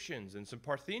Egyptians and some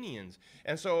Parthians.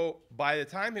 And so by the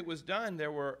time it was done,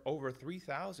 there were over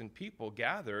 3,000 people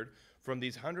gathered from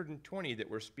these 120 that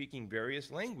were speaking various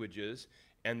languages,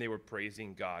 and they were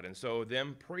praising God. And so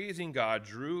them praising God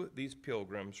drew these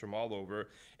pilgrims from all over,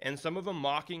 and some of them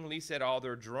mockingly said, oh,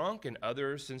 they're drunk, and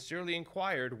others sincerely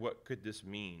inquired, what could this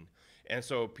mean? And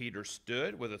so Peter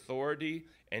stood with authority,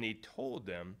 and he told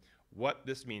them what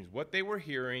this means, what they were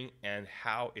hearing, and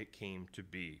how it came to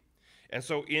be. And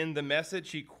so in the message,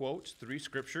 he quotes 3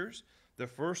 scriptures. The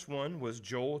first one was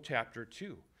Joel chapter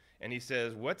 2. And he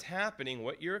says, what's happening,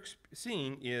 what you're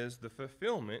seeing is the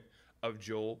fulfillment of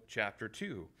Joel chapter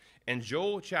 2. And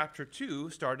Joel chapter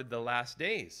 2 started the last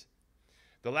days.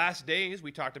 The last days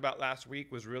we talked about last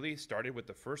week was really started with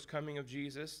the first coming of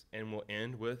Jesus and will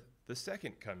end with the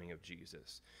second coming of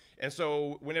Jesus. And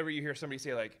so whenever you hear somebody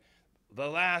say, like, the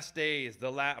last days,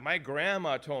 my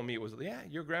grandma told me it was, yeah,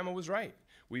 your grandma was right.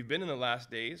 We've been in the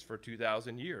last days for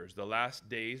 2,000 years. The last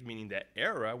days, meaning that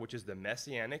era, which is the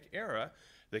Messianic era,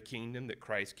 the kingdom that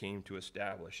Christ came to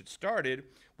establish. It started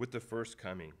with the first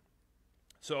coming.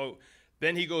 So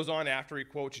then he goes on after he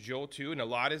quotes Joel 2, and a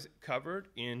lot is covered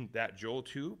in that Joel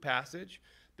 2 passage.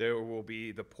 There will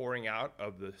be the pouring out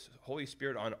of the Holy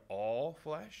Spirit on all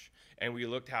flesh. And we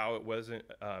looked how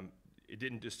it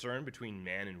didn't discern between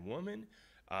man and woman.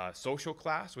 Social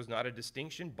class was not a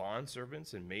distinction,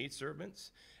 bondservants and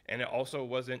maidservants. And it also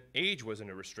age wasn't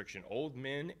a restriction, old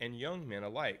men and young men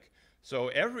alike. So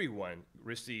everyone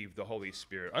received the Holy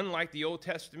Spirit. Unlike the Old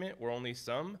Testament, where only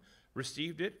some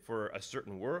received it for a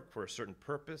certain work, for a certain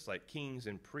purpose, like kings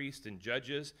and priests and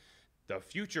judges, the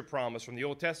future promise from the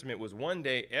Old Testament was one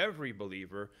day every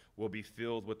believer will be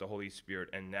filled with the Holy Spirit.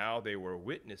 And now they were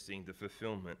witnessing the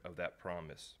fulfillment of that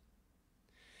promise.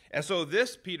 And so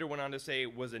this, Peter went on to say,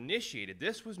 was initiated.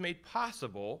 This was made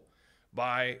possible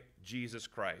by Jesus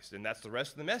Christ. And that's the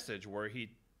rest of the message, where he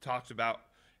talks about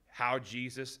how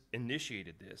Jesus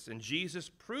initiated this. And Jesus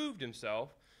proved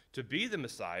himself to be the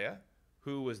Messiah,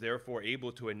 who was therefore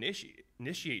able to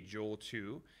initiate Joel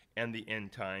 2 and the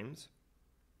end times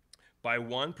by,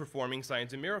 1, performing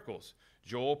signs and miracles.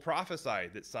 Joel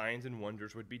prophesied that signs and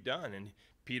wonders would be done. And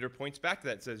Peter points back to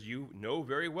that, says, you know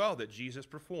very well that Jesus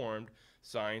performed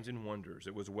signs and wonders.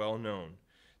 It was well known.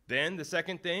 Then the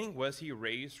second thing was he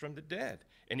raised from the dead.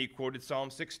 And he quoted Psalm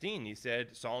 16. He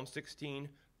said, Psalm 16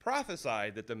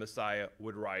 prophesied that the Messiah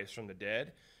would rise from the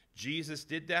dead. Jesus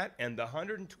did that, and the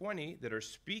 120 that are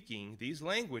speaking these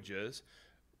languages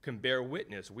can bear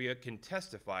witness. We can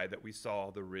testify that we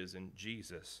saw the risen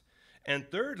Jesus. And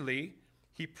thirdly,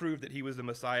 he proved that he was the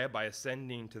Messiah by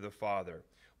ascending to the Father,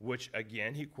 which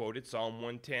again he quoted Psalm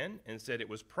 110 and said it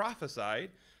was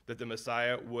prophesied that the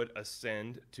Messiah would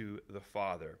ascend to the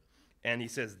Father. And he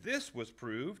says this was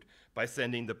proved by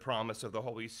sending the promise of the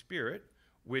Holy Spirit,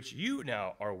 which you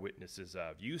now are witnesses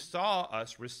of. You saw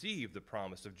us receive the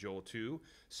promise of Joel 2,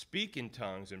 speak in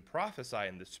tongues and prophesy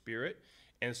in the Spirit,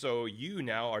 And so you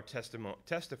now are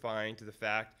testifying to the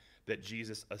fact that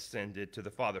Jesus ascended to the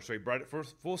Father. So he brought it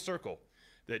full circle,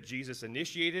 that Jesus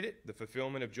initiated it, the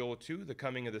fulfillment of Joel 2, the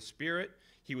coming of the Spirit.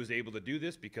 He was able to do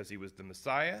this because he was the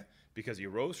Messiah, because he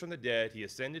rose from the dead, he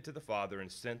ascended to the Father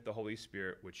and sent the Holy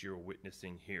Spirit, which you're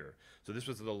witnessing here. So this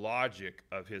was the logic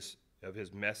of his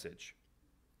message.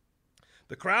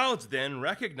 The crowds then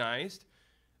recognized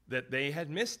that they had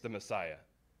missed the Messiah,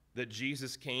 that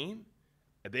Jesus came.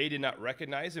 They did not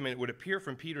recognize him, and it would appear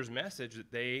from Peter's message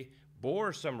that they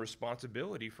bore some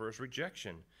responsibility for his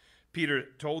rejection. Peter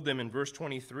told them in verse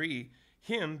 23,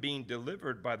 him being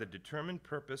delivered by the determined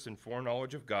purpose and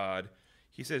foreknowledge of God,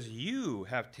 he says, you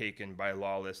have taken by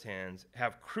lawless hands,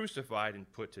 have crucified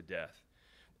and put to death.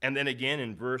 And then again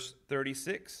in verse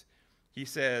 36, he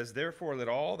says, therefore let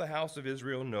all the house of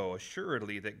Israel know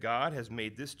assuredly that God has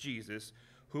made this Jesus,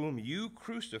 whom you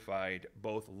crucified,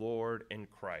 both Lord and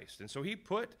Christ. And so he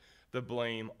put the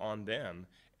blame on them.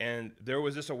 And there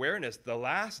was this awareness, the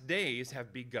last days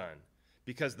have begun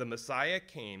because the Messiah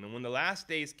came. And when the last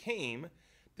days came,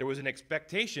 there was an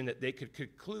expectation that they could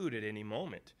conclude at any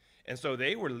moment. And so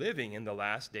they were living in the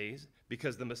last days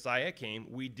because the Messiah came.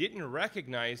 We didn't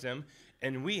recognize him,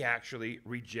 and we actually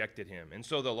rejected him. And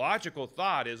so the logical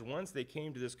thought is, once they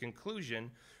came to this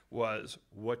conclusion, was,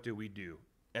 what do we do?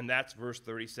 And that's verse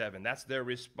 37. That's their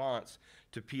response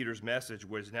to Peter's message,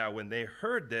 was now when they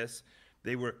heard this,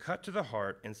 they were cut to the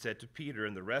heart and said to Peter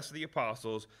and the rest of the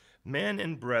apostles, men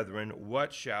and brethren,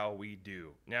 what shall we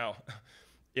do? Now,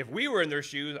 if we were in their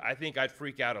shoes, I think I'd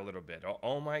freak out a little bit.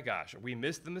 Oh my gosh, we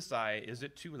missed the Messiah. Is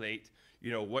it too late?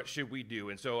 What should we do?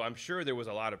 And so I'm sure there was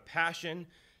a lot of passion,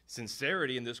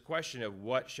 sincerity in this question of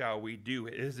what shall we do?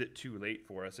 Is it too late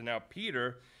for us? And now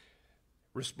Peter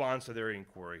responds to their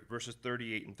inquiry, verses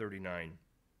 38 and 39.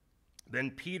 Then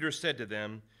Peter said to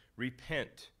them,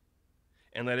 repent,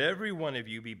 and let every one of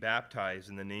you be baptized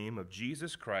in the name of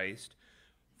Jesus Christ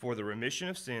for the remission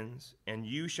of sins, and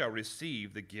you shall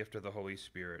receive the gift of the Holy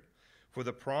Spirit. For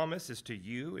the promise is to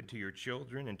you and to your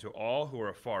children and to all who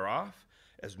are far off,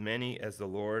 as many as the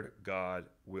Lord God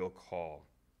will call.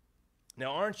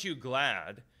 Now, aren't you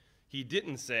glad he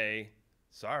didn't say,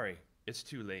 sorry, it's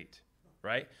too late,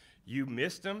 right? You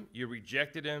missed him, you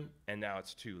rejected him, and now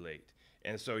it's too late.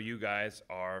 And so you guys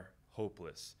are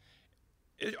hopeless.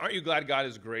 Aren't you glad God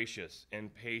is gracious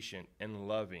and patient and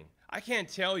loving? I can't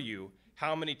tell you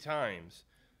how many times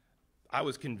I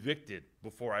was convicted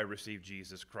before I received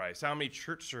Jesus Christ, how many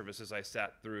church services I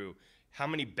sat through, how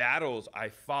many battles I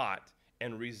fought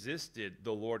and resisted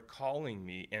the Lord calling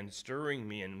me and stirring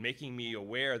me and making me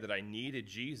aware that I needed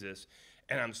Jesus.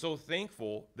 And I'm so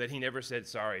thankful that he never said,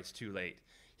 sorry, it's too late.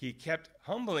 He kept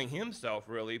humbling himself,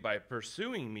 really, by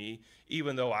pursuing me,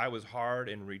 even though I was hard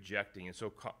and rejecting. And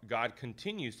so God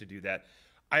continues to do that.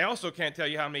 I also can't tell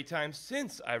you how many times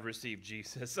since I've received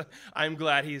Jesus, I'm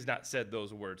glad he's not said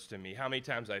those words to me. How many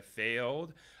times I've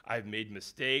failed, I've made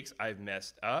mistakes, I've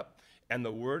messed up, and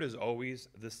the word is always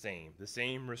the same. The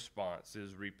same response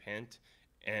is repent.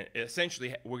 And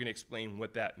essentially, we're going to explain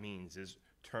what that means, is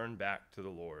turn back to the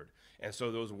Lord. And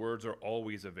so those words are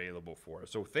always available for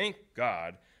us. So thank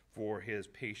God for his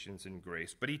patience and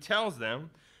grace. But he tells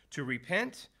them to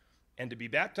repent and to be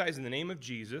baptized in the name of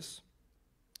Jesus,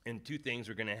 and two things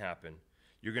are going to happen.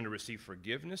 You're going to receive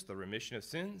forgiveness, the remission of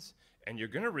sins, and you're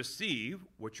going to receive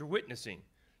what you're witnessing.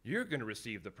 You're going to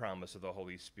receive the promise of the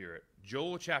Holy Spirit.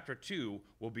 Joel chapter 2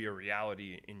 will be a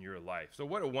reality in your life. So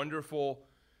what a wonderful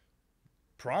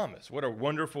promise. What a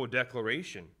wonderful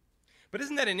declaration. But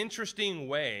isn't that an interesting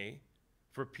way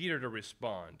for Peter to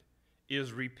respond?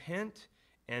 Is repent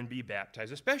and be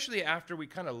baptized, especially after we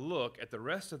kind of look at the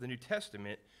rest of the New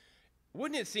Testament.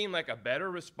 Wouldn't it seem like a better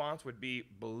response would be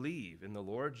believe in the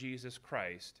Lord Jesus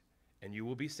Christ and you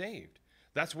will be saved?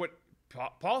 That's what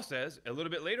Paul says a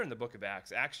little bit later in the book of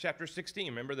Acts, Acts chapter 16.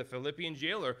 Remember the Philippian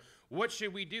jailer? What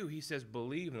should we do? He says,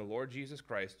 believe in the Lord Jesus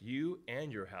Christ. You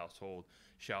and your household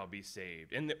shall be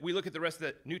saved. And we look at the rest of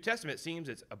the New Testament, it seems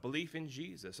it's a belief in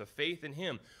Jesus, a faith in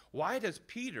him. Why does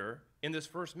Peter in this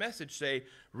first message say,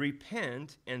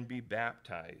 repent and be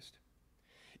baptized?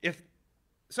 If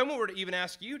someone were to even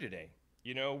ask you today,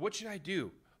 what should I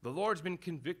do? The Lord's been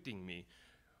convicting me.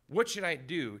 What should I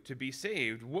do to be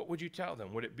saved? What would you tell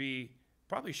them? Would it be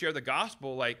probably share the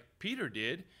gospel like Peter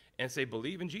did and say,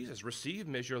 believe in Jesus, receive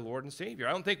him as your Lord and Savior?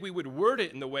 I don't think we would word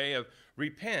it in the way of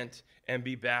repent and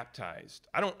be baptized.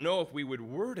 I don't know if we would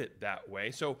word it that way.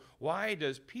 So why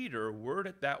does Peter word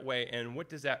it that way, and what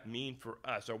does that mean for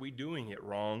us? Are we doing it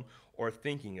wrong or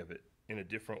thinking of it in a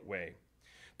different way?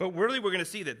 But really, we're going to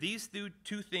see that these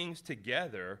two things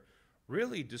together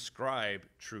really describe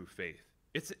true faith.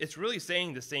 It's really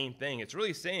saying the same thing. It's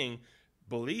really saying,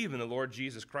 believe in the Lord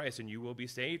Jesus Christ and you will be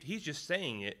saved. He's just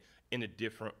saying it in a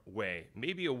different way,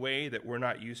 maybe a way that we're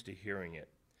not used to hearing it.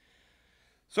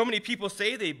 So many people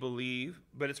say they believe,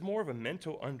 but it's more of a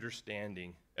mental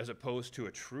understanding as opposed to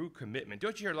a true commitment.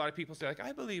 Don't you hear a lot of people say, like,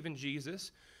 I believe in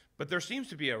Jesus, but there seems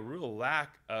to be a real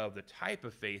lack of the type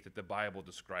of faith that the Bible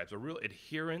describes, a real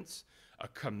adherence, a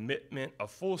commitment, a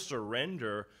full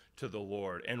surrender to the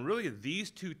Lord. And really, these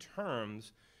two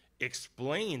terms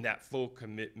explain that full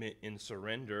commitment and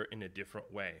surrender in a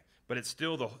different way. But it's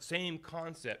still the same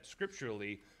concept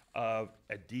scripturally of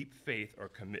a deep faith or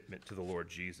commitment to the Lord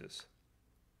Jesus.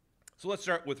 So let's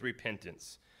start with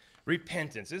repentance.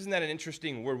 Repentance, isn't that an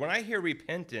interesting word? When I hear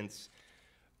repentance,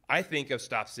 I think of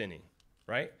stop sinning,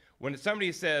 right? When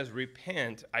somebody says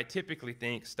repent, I typically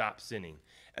think stop sinning.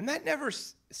 And that never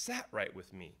sat right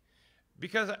with me,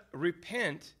 because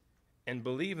repent and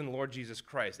believe in the Lord Jesus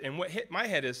Christ. And what hit my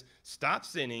head is stop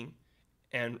sinning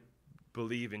and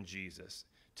believe in Jesus.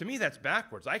 To me, that's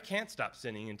backwards. I can't stop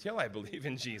sinning until I believe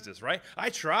in Jesus, right? I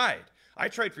tried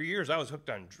for years. I was hooked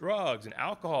on drugs and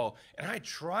alcohol, and I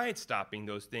tried stopping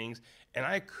those things, and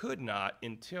I could not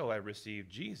until I received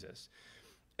Jesus.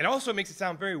 It also makes it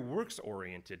sound very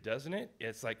works-oriented, doesn't it?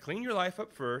 It's like clean your life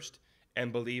up first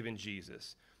and believe in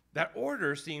Jesus. That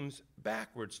order seems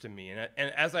backwards to me. And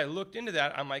as I looked into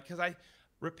that, I'm like,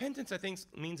 repentance, I think,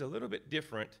 means a little bit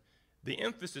different. The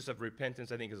emphasis of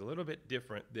repentance, I think, is a little bit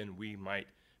different than we might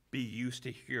be used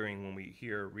to hearing when we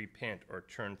hear repent or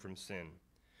turn from sin.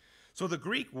 So the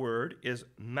Greek word is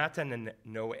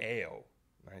metanoeo.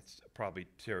 I probably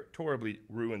terribly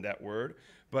ruined that word,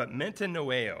 but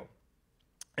metanoeo.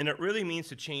 And it really means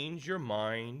to change your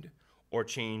mind or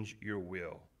change your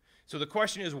will. So the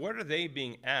question is, what are they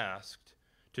being asked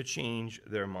to change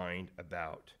their mind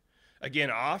about? Again,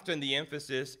 often the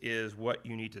emphasis is what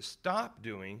you need to stop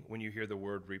doing when you hear the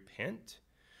word repent.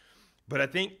 But I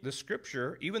think the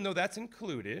scripture, even though that's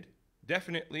included,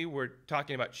 definitely we're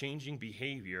talking about changing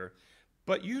behavior.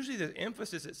 But usually the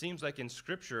emphasis, it seems like in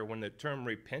scripture, when the term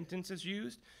repentance is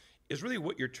used, is really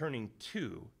what you're turning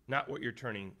to, not what you're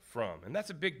turning from. And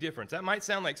that's a big difference. That might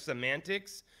sound like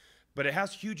semantics, but it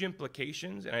has huge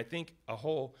implications, and I think a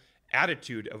whole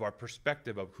attitude of our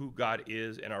perspective of who God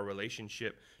is and our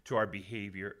relationship to our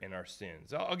behavior and our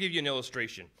sins. I'll give you an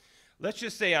illustration. Let's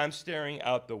just say I'm staring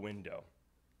out the window,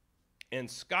 and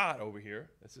Scott over here,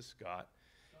 this is Scott.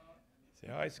 Say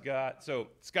hi, Scott. So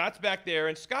Scott's back there,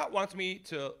 and Scott wants me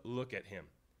to look at him.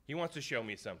 He wants to show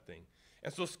me something.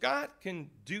 And so Scott can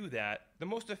do that. The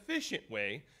most efficient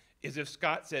way is if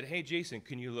Scott said, hey, Jason,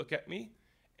 can you look at me?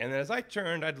 And then as I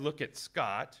turned, I'd look at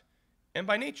Scott. And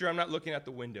by nature, I'm not looking out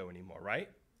the window anymore, right?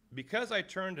 Because I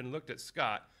turned and looked at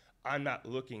Scott, I'm not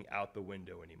looking out the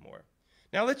window anymore.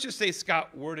 Now, let's just say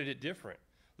Scott worded it different.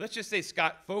 Let's just say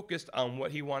Scott focused on what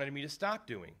he wanted me to stop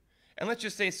doing. And let's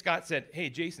just say Scott said,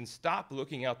 hey, Jason, stop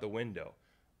looking out the window.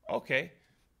 Okay,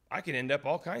 I could end up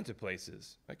all kinds of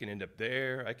places. I could end up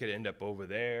there. I could end up over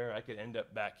there. I could end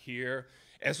up back here.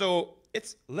 And so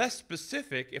it's less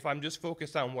specific if I'm just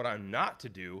focused on what I'm not to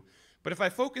do. But if I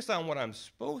focus on what I'm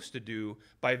supposed to do,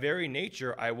 by very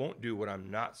nature, I won't do what I'm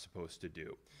not supposed to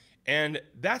do. And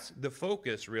that's the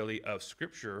focus, really, of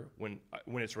Scripture when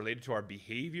it's related to our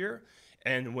behavior.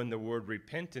 And when the word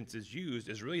repentance is used,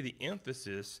 is really the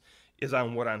emphasis is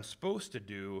on what I'm supposed to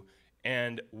do,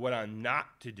 and what I'm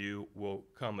not to do will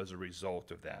come as a result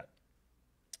of that.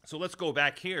 So let's go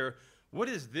back here. What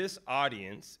is this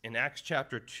audience in Acts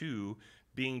chapter 2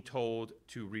 being told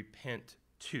to repent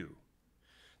to?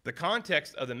 The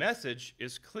context of the message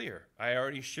is clear. I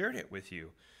already shared it with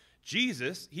you.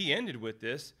 Jesus, he ended with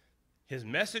this. His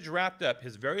message wrapped up,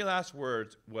 his very last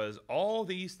words was, all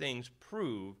these things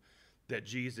prove that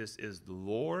Jesus is the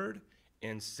Lord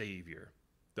and Savior.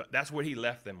 That's what he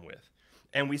left them with.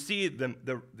 And we see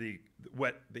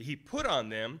what he put on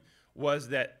them was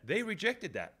that they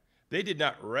rejected that. They did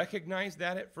not recognize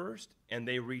that at first, and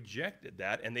they rejected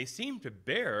that, and they seemed to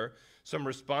bear some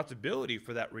responsibility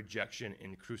for that rejection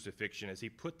and crucifixion as he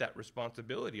put that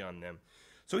responsibility on them.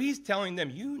 So he's telling them,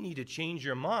 you need to change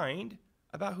your mind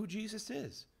about who Jesus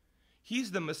is.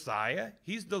 He's the Messiah.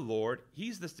 He's the Lord.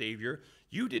 He's the Savior.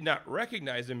 You did not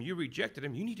recognize him. You rejected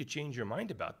him. You need to change your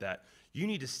mind about that. You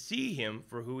need to see him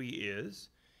for who he is,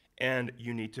 and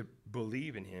you need to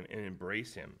believe in him and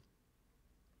embrace him.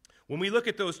 When we look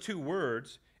at those two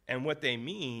words and what they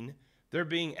mean, they're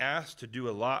being asked to do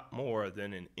a lot more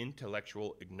than an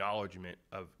intellectual acknowledgement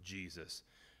of Jesus.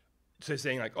 So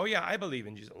saying like, oh yeah, I believe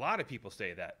in Jesus. A lot of people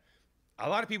say that. A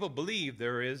lot of people believe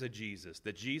there is a Jesus,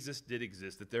 that Jesus did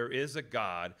exist, that there is a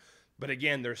God, But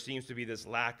again, there seems to be this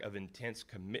lack of intense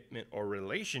commitment or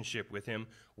relationship with him,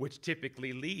 which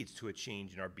typically leads to a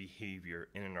change in our behavior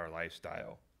and in our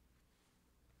lifestyle.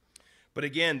 But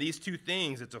again, these two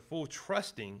things, it's a full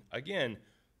trusting, again,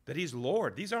 that he's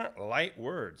Lord. These aren't light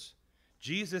words.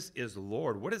 Jesus is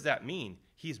Lord. What does that mean?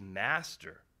 He's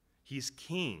master. He's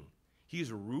king.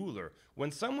 He's ruler.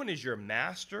 When someone is your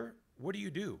master, what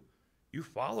do? You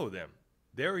follow them.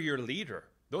 They're your leader.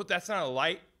 Though that's not a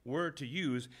light word to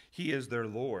use, he is their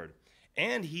Lord.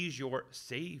 And he's your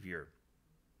Savior.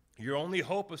 Your only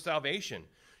hope of salvation.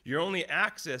 Your only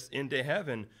access into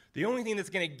heaven. The only thing that's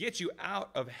going to get you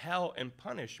out of hell and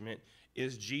punishment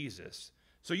is Jesus.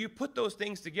 So you put those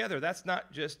things together. That's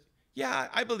not just, yeah,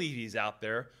 I believe he's out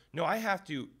there. No, I have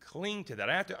to cling to that.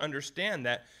 I have to understand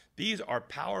that these are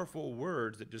powerful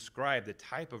words that describe the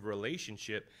type of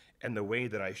relationship and the way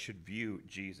that I should view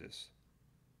Jesus.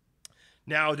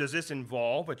 Now, does this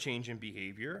involve a change in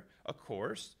behavior? Of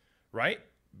course, right?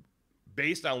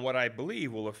 Based on what I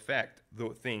believe will affect the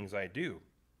things I do.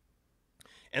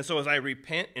 And so as I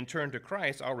repent and turn to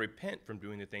Christ, I'll repent from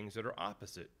doing the things that are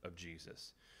opposite of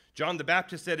Jesus. John the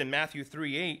Baptist said in Matthew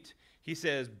 3:8, he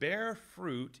says, bear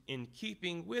fruit in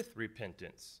keeping with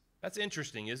repentance. That's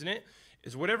interesting, isn't it?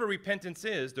 Is whatever repentance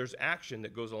is, there's action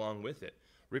that goes along with it.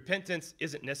 Repentance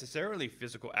isn't necessarily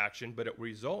physical action, but it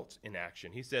results in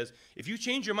action. He says, if you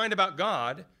change your mind about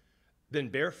God, then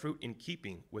bear fruit in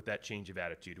keeping with that change of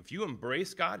attitude. If you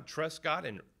embrace God, trust God,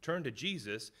 and turn to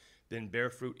Jesus, then bear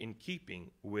fruit in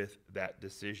keeping with that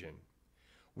decision.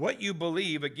 What you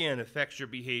believe, again, affects your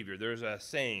behavior. There's a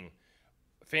saying,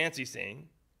 a fancy saying,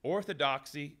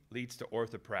 orthodoxy leads to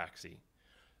orthopraxy.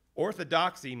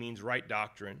 Orthodoxy means right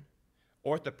doctrine.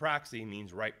 Orthopraxy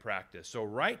means right practice. So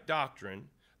right doctrine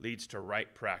leads to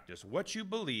right practice. What you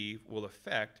believe will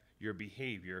affect your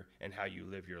behavior and how you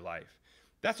live your life.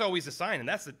 That's always a sign, and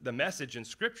that's the message in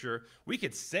Scripture. We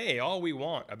could say all we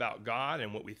want about God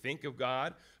and what we think of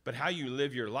God, but how you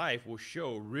live your life will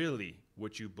show really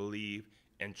what you believe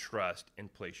and trust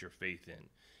and place your faith in.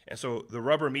 And so the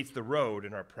rubber meets the road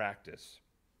in our practice.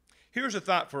 Here's a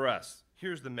thought for us.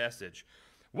 Here's the message.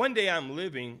 One day I'm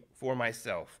living for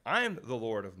myself. I'm the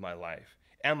Lord of my life,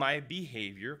 and my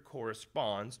behavior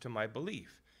corresponds to my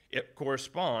belief. It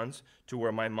corresponds to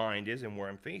where my mind is and where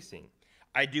I'm facing.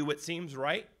 I do what seems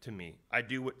right to me. I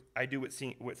do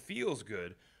what feels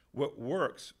good, what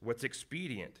works, what's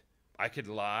expedient. I could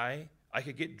lie. I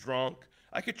could get drunk.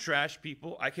 I could trash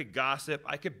people. I could gossip.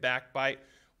 I could backbite.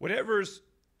 Whatever's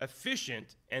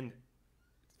efficient and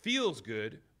feels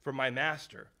good for my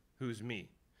master, who's me.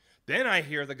 Then I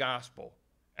hear the gospel,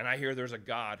 and I hear there's a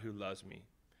God who loves me.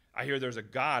 I hear there's a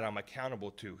God I'm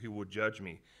accountable to who will judge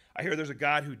me. I hear there's a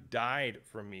God who died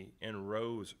for me and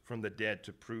rose from the dead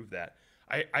to prove that.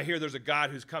 I hear there's a God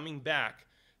who's coming back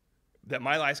that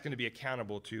my life's going to be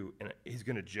accountable to, and he's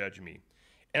going to judge me.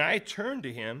 And I turn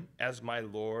to him as my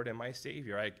Lord and my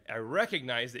Savior. I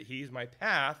recognize that he's my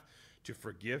path to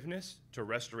forgiveness, to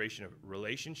restoration of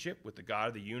relationship with the God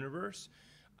of the universe,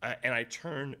 and I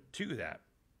turn to that.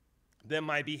 Then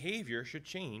my behavior should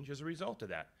change as a result of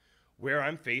that. Where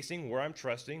I'm facing, where I'm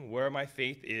trusting, where my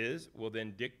faith is will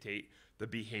then dictate the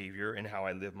behavior and how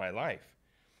I live my life.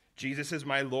 Jesus is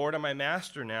my Lord and my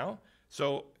master now.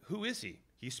 So who is he?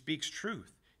 He speaks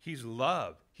truth. He's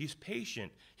love. He's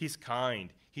patient. He's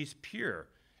kind. He's pure.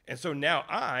 And so now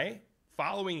I,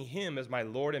 following him as my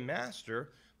Lord and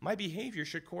master, my behavior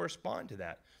should correspond to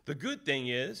that. The good thing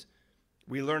is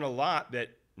we learn a lot that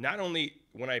not only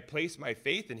when I place my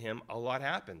faith in him, a lot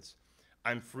happens.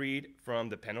 I'm freed from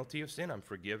the penalty of sin. I'm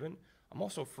forgiven. I'm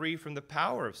also free from the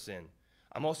power of sin.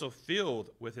 I'm also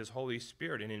filled with his Holy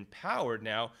Spirit and empowered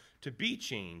now to be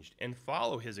changed and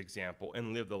follow his example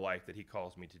and live the life that he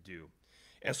calls me to do.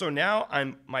 And so now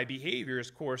my behavior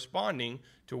is corresponding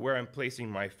to where I'm placing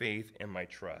my faith and my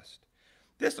trust.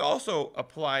 This also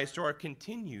applies to our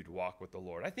continued walk with the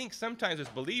Lord. I think sometimes as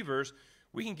believers,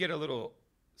 we can get a little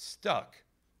stuck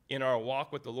in our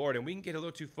walk with the Lord, and we can get a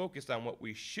little too focused on what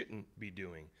we shouldn't be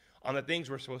doing, on the things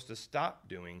we're supposed to stop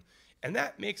doing. And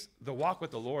that makes the walk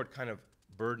with the Lord kind of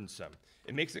burdensome.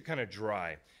 It makes it kind of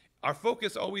dry. Our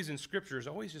focus always in Scripture is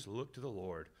always just look to the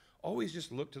Lord. Always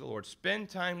just look to the Lord. Spend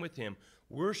time with him.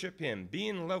 Worship him. Be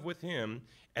in love with him.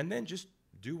 And then just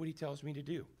do what he tells me to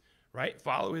do, right?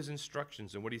 Follow his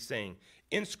instructions and what he's saying.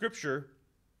 In Scripture,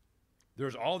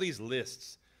 there's all these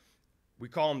lists. We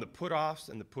call them the put-offs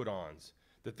and the put-ons.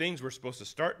 The things we're supposed to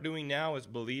start doing now as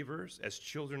believers, as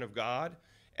children of God,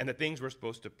 and the things we're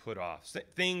supposed to put off.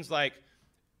 Things like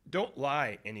don't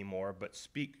lie anymore, but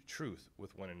speak truth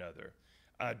with one another.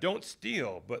 Don't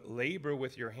steal, but labor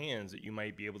with your hands that you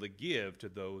might be able to give to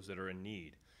those that are in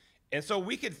need. And so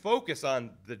we could focus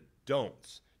on the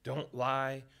don'ts. Don't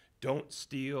lie, don't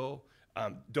steal,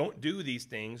 don't do these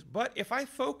things. But if I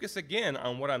focus again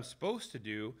on what I'm supposed to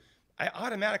do, I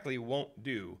automatically won't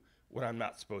do what I'm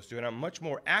not supposed to, and I'm much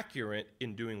more accurate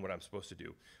in doing what I'm supposed to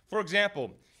do. For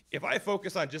example, if I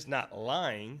focus on just not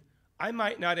lying, I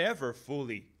might not ever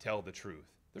fully tell the truth.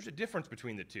 There's a difference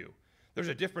between the two. There's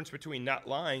a difference between not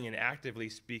lying and actively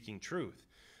speaking truth.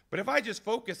 But if I just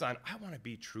focus on, I want to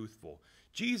be truthful.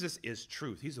 Jesus is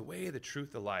truth. He's the way, the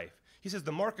truth, the life. He says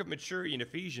the mark of maturity in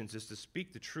Ephesians is to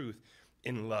speak the truth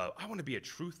in love. I want to be a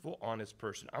truthful, honest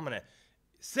person. I'm going to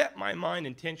set my mind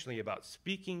intentionally about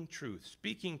speaking truth.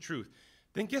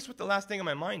 Then guess what the last thing on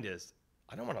my mind is?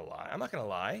 I don't want to lie. I'm not going to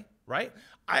lie, right?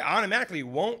 I automatically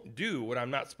won't do what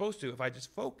I'm not supposed to if I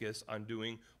just focus on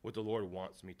doing what the Lord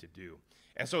wants me to do.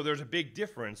 And so there's a big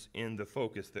difference in the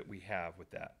focus that we have with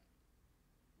that.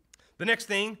 The next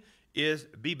thing is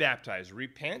be baptized.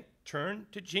 Repent, turn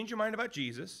to change your mind about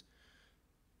Jesus.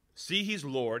 See he's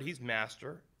Lord, he's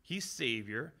Master, he's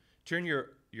Savior. Turn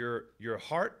your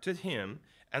heart to him.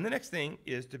 And the next thing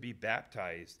is to be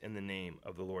baptized in the name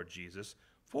of the Lord Jesus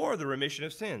for the remission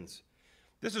of sins.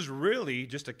 This is really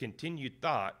just a continued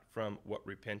thought from what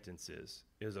repentance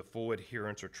is a full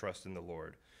adherence or trust in the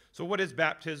Lord. So what is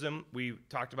baptism? We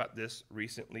talked about this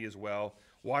recently as well.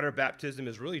 Water baptism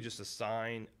is really just a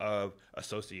sign of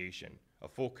association, a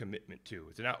full commitment to.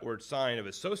 It's an outward sign of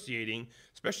associating,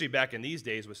 especially back in these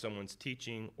days, with someone's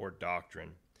teaching or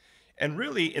doctrine. And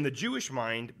really, in the Jewish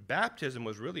mind, baptism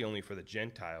was really only for the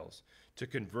Gentiles to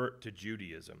convert to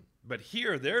Judaism. But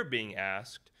here they're being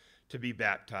asked to be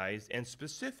baptized, and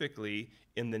specifically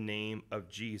in the name of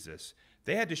Jesus.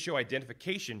 They had to show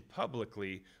identification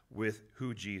publicly with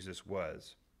who Jesus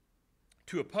was.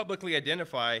 To publicly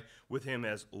identify with him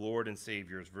as Lord and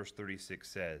Savior, as verse 36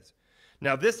 says.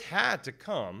 Now, this had to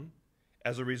come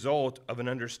as a result of an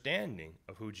understanding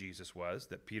of who Jesus was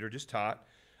that Peter just taught,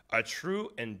 a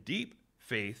true and deep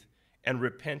faith and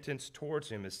repentance towards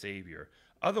him as Savior.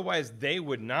 Otherwise, they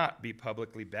would not be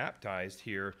publicly baptized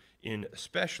here in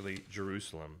especially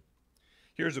Jerusalem.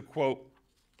 Here's a quote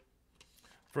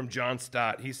from John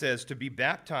Stott. He says, to be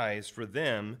baptized for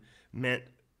them meant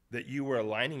that you were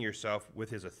aligning yourself with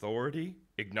his authority,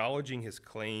 acknowledging his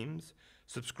claims,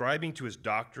 subscribing to his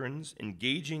doctrines,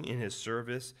 engaging in his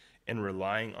service, and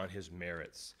relying on his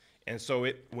merits. And so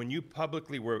when you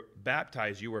publicly were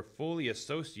baptized, you were fully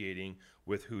associating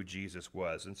with who Jesus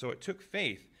was. And so it took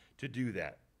faith to do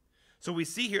that. So we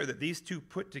see here that these two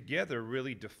put together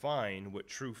really define what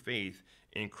true faith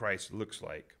in Christ looks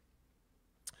like.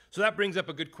 So that brings up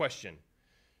a good question.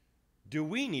 Do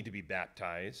we need to be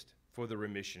baptized for the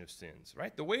remission of sins,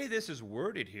 right? The way this is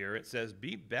worded here, it says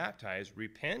be baptized,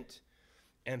 repent,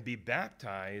 and be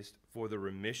baptized for the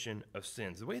remission of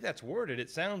sins. The way that's worded, it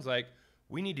sounds like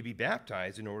we need to be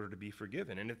baptized in order to be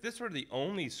forgiven. And if this were the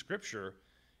only scripture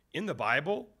in the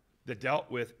Bible that dealt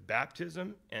with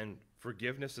baptism and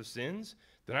forgiveness of sins,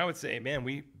 then I would say, man,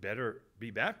 we better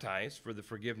be baptized for the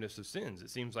forgiveness of sins. It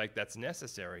seems like that's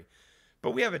necessary.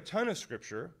 But we have a ton of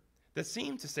scripture that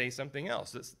seem to say something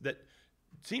else, that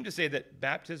seem to say that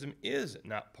baptism is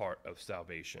not part of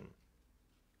salvation.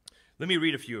 Let me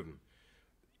read a few of them.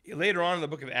 Later on in the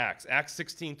book of Acts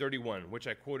 16:31, which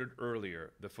I quoted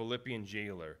earlier, the Philippian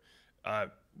jailer,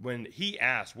 when he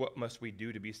asked, what must we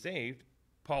do to be saved?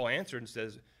 Paul answered and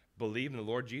says, believe in the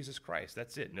Lord Jesus Christ.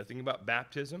 That's it. Nothing about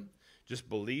baptism. Just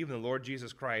believe in the Lord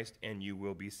Jesus Christ and you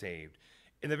will be saved.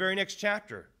 In the very next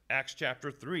chapter, Acts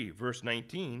chapter 3, verse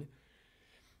 19,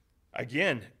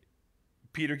 again,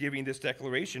 Peter giving this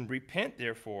declaration, repent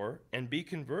therefore and be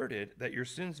converted that your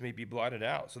sins may be blotted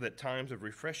out so that times of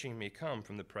refreshing may come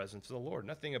from the presence of the Lord.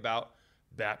 Nothing about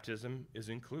baptism is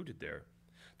included there.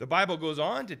 The Bible goes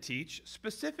on to teach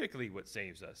specifically what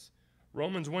saves us.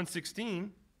 Romans 1:16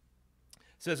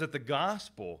 says that the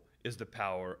gospel is the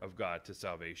power of God to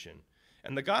salvation.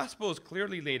 And the gospel is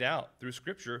clearly laid out through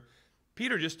Scripture.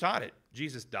 Peter just taught it.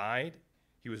 Jesus died,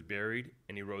 he was buried,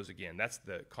 and he rose again. That's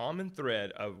the common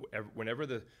thread of whenever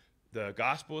the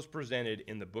gospel is presented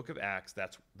in the book of Acts,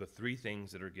 that's the three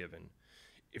things that are given.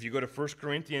 If you go to 1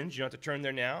 Corinthians, you don't have to turn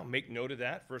there now. Make note of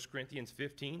that. 1 Corinthians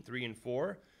 15, 3 and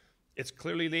 4. It's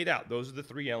clearly laid out. Those are the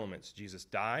three elements. Jesus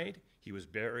died, he was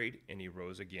buried, and he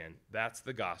rose again. That's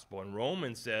the gospel. And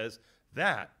Romans says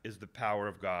that is the power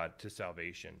of God to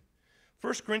salvation.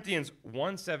 1 Corinthians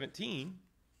 1:17,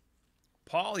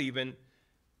 Paul even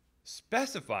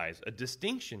specifies a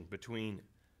distinction between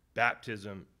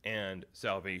baptism and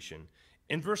salvation.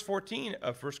 In verse 14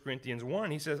 of 1 Corinthians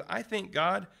 1, he says, I thank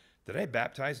God that I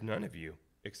baptized none of you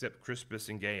except Crispus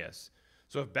and Gaius.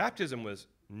 So if baptism was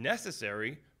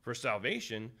necessary for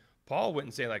salvation, Paul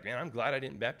wouldn't say like, man, I'm glad I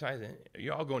didn't baptize any.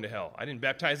 You're all going to hell. I didn't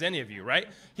baptize any of you, right?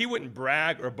 He wouldn't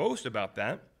brag or boast about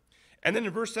that. And then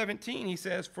in verse 17, he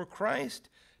says, for Christ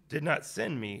did not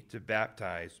send me to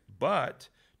baptize, but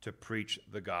to preach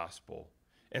the gospel.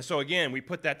 And so again, we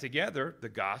put that together. The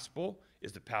gospel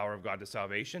is the power of God to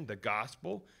salvation. The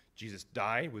gospel, Jesus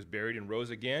died, was buried, and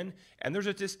rose again. And there's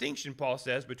a distinction, Paul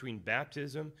says, between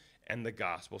baptism and the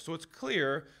gospel. So it's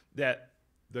clear that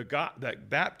that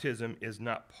baptism is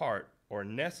not part or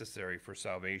necessary for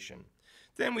salvation.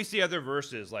 Then we see other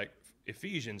verses like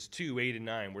Ephesians 2, 8 and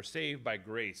 9. We're saved by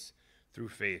grace through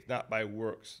faith, not by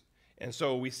works. And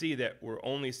so we see that we're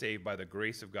only saved by the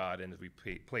grace of God and as we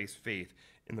place faith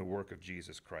in the work of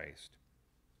Jesus Christ.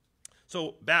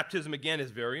 So baptism, again,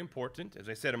 is very important. As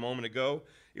I said a moment ago,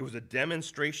 it was a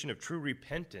demonstration of true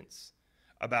repentance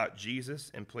about Jesus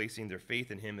and placing their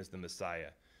faith in him as the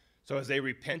Messiah. So as they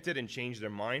repented and changed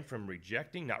their mind from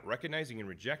rejecting, not recognizing and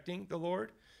rejecting the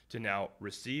Lord, to now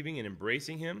receiving and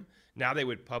embracing him, now they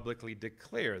would publicly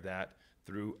declare that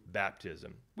through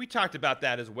baptism. We talked about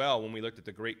that as well when we looked at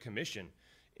the Great Commission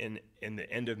in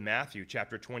the end of Matthew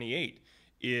chapter 28,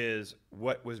 is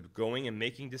what was going and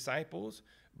making disciples,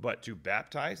 but to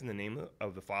baptize in the name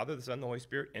of the Father, the Son, and the Holy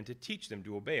Spirit, and to teach them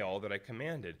to obey all that I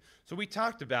commanded. So we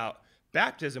talked about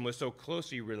baptism was so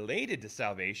closely related to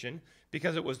salvation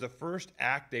because it was the first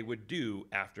act they would do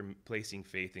after placing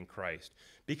faith in Christ.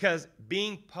 Because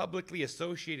being publicly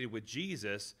associated with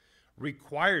Jesus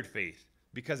required faith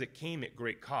because it came at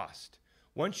great cost.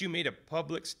 Once you made a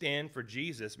public stand for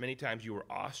Jesus, many times you were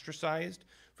ostracized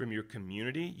from your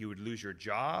community. You would lose your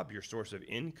job, your source of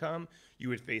income. You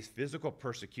would face physical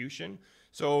persecution.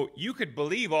 So you could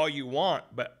believe all you want,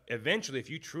 but eventually, if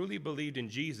you truly believed in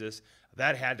Jesus,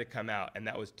 that had to come out. And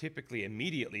that was typically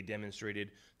immediately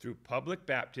demonstrated through public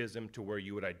baptism, to where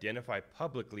you would identify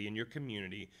publicly in your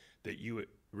community that you would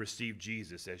receive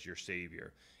Jesus as your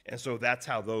Savior. And so that's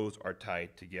how those are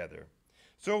tied together.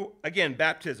 So again,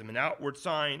 baptism, an outward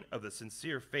sign of the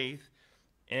sincere faith,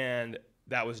 and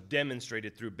that was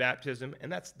demonstrated through baptism,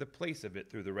 and that's the place of it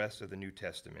through the rest of the New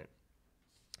Testament.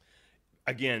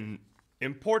 Again,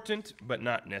 important but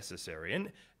not necessary.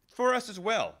 And for us as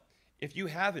well, if you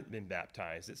haven't been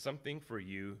baptized, it's something for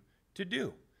you to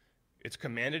do. It's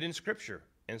commanded in Scripture,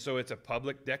 and so it's a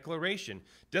public declaration.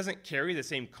 It doesn't carry the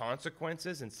same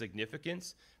consequences and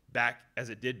significance back as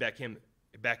it did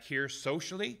back here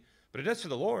socially, but it does for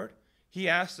the Lord. He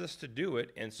asked us to do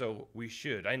it, and so we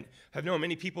should. I have known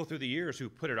many people through the years who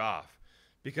put it off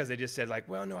because they just said, like,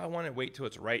 well, no, I want to wait till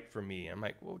it's right for me. I'm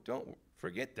like, well, don't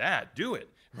forget that. Do it.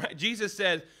 Right? Jesus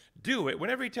said, do it.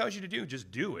 Whatever he tells you to do,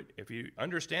 just do it. If you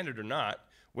understand it or not,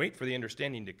 wait for the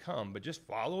understanding to come, but just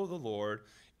follow the Lord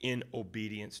in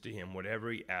obedience to him, whatever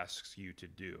he asks you to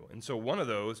do. And so one of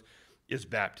those is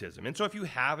baptism. And so if you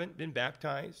haven't been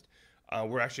baptized,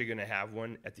 we're actually going to have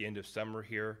one at the end of summer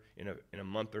here in a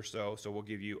month or so. So we'll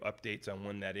give you updates on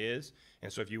when that is.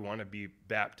 And so if you want to be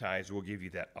baptized, we'll give you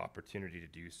that opportunity to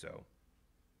do so.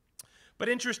 But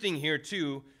interesting here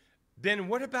too, then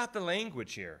what about the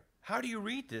language here? How do you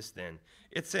read this then?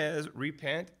 It says,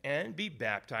 repent and be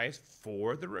baptized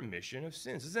for the remission of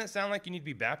sins. Doesn't that sound like you need to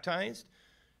be baptized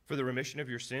for the remission of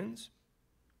your sins?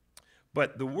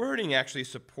 But the wording actually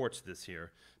supports this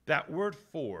here. That word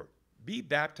for, be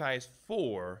baptized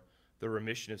for the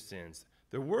remission of sins.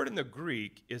 The word in the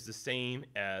Greek is the same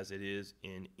as it is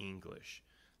in English.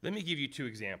 Let me give you two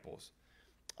examples.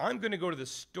 I'm going to go to the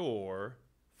store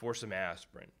for some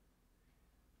aspirin.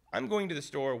 I'm going to the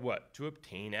store, what? To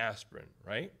obtain aspirin,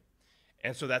 right?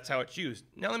 And so that's how it's used.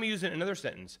 Now let me use it in another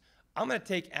sentence. I'm going to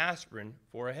take aspirin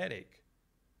for a headache.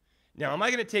 Now, am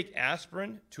I going to take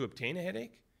aspirin to obtain a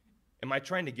headache? Am I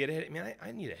trying to get a headache? Man, I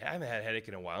haven't had a headache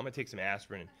in a while. I'm going to take some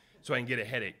aspirin so I can get a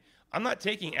headache. I'm not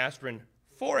taking aspirin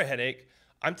for a headache.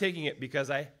 I'm taking it because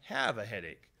I have a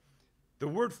headache. The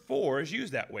word for is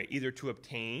used that way, either to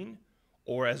obtain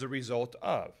or as a result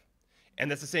of. And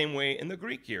that's the same way in the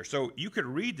Greek here. So you could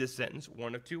read this sentence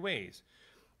one of two ways.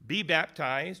 Be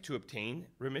baptized to obtain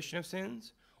remission of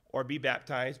sins, or be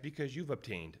baptized because you've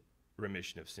obtained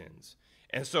remission of sins.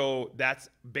 And so that's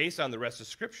based on the rest of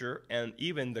Scripture and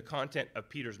even the content of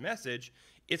Peter's message.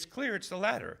 It's clear it's the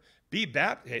latter. Be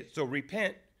baptized, so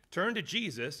repent, turn to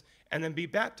Jesus, and then be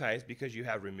baptized because you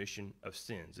have remission of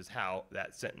sins, is how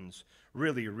that sentence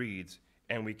really reads,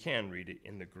 and we can read it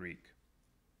in the Greek.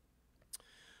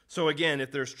 So again,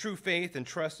 if there's true faith and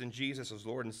trust in Jesus as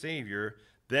Lord and Savior,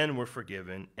 then we're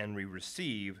forgiven and we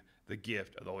receive the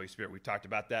gift of the Holy Spirit. We've talked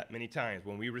about that many times.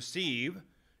 When we receive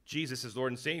Jesus as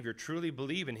Lord and Savior, truly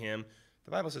believe in him,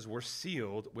 the Bible says we're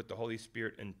sealed with the Holy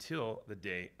Spirit until the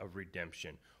day of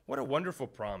redemption. What a wonderful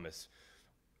promise.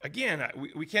 again,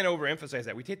 we can't overemphasize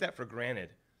that. We take that for granted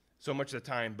so much of the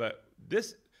time. But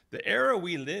the era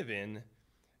we live in,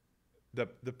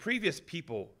 the previous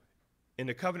people in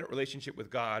the covenant relationship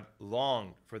with God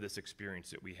longed for this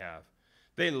experience that we have.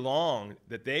 They longed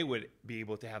that they would be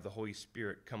able to have the Holy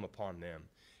Spirit come upon them.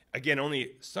 Again,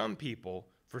 only some people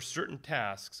for certain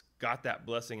tasks got that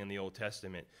blessing in the Old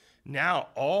Testament. Now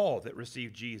all that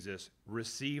receive Jesus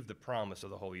receive the promise of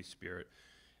the Holy Spirit.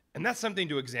 And that's something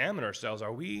to examine ourselves.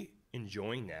 Are we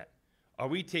enjoying that? Are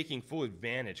we taking full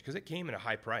advantage? Because it came at a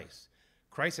high price.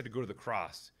 Christ had to go to the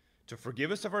cross to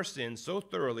forgive us of our sins so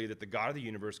thoroughly that the God of the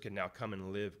universe can now come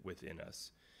and live within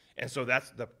us. And so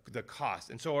that's the cost.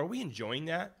 And so are we enjoying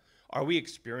that? Are we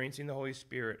experiencing the Holy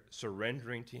Spirit,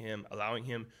 surrendering to him, allowing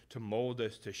him to mold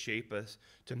us, to shape us,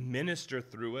 to minister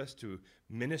through us, to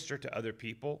minister to other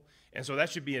people? And so that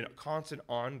should be a constant,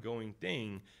 ongoing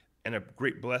thing and a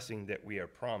great blessing that we are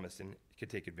promised and can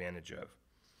take advantage of.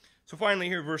 So finally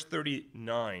here, verse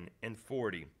 39 and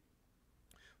 40.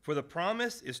 For the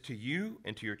promise is to you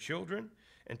and to your children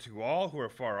and to all who are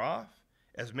far off,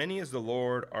 as many as the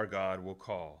Lord our God will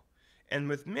call. And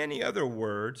with many other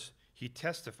words he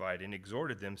testified and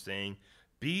exhorted them, saying,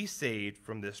 be saved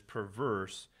from this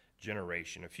perverse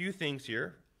generation. A few things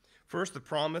here. First, the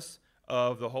promise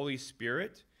of the Holy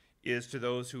Spirit is to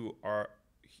those who are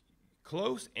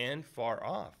close and far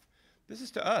off. This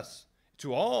is to us,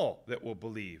 to all that will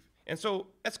believe. And so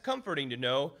that's comforting to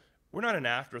know we're not an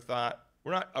afterthought.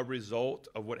 We're not a result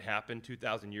of what happened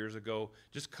 2,000 years ago,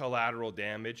 just collateral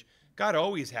damage. God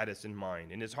always had us in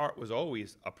mind, and his heart was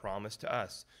always a promise to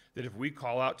us that if we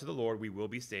call out to the Lord, we will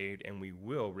be saved and we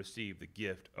will receive the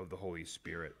gift of the Holy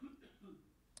Spirit.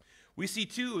 We see,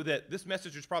 too, that this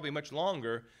message is probably much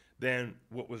longer than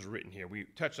what was written here. We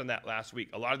touched on that last week.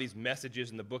 A lot of these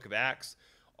messages in the book of Acts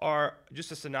are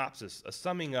just a synopsis, a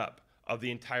summing up of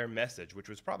the entire message, which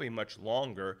was probably much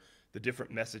longer, the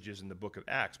different messages in the book of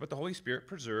Acts. But the Holy Spirit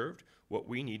preserved what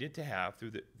we needed to have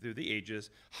through the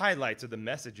ages, highlights of the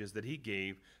messages that he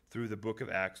gave through the book of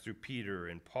Acts, through Peter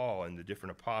and Paul and the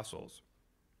different apostles.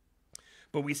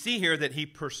 But we see here that he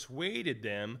persuaded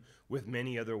them with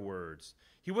many other words.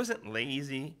 He wasn't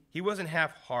lazy. He wasn't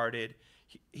half-hearted.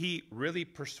 He really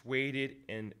persuaded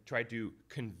and tried to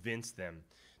convince them.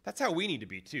 That's how we need to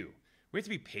be too. We have to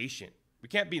be patient. We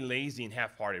can't be lazy and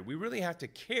half-hearted. We really have to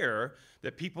care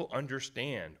that people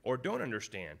understand or don't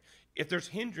understand. If there's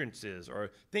hindrances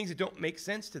or things that don't make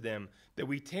sense to them, that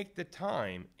we take the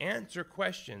time, answer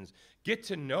questions, get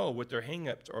to know what their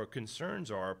hang-ups or concerns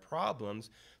are, or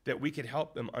problems, that we could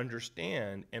help them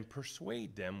understand and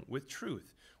persuade them with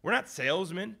truth. We're not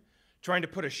salesmen trying to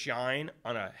put a shine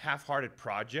on a half-hearted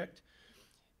project.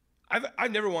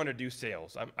 I've never wanted to do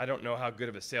sales. I don't know how good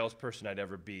of a salesperson I'd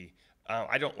ever be.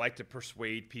 I don't like to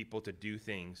persuade people to do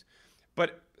things.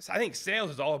 But I think sales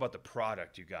is all about the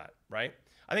product you got, right?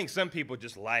 I think some people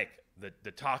just like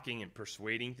the talking and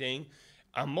persuading thing.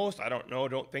 Most, I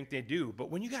don't think they do. But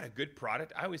when you got a good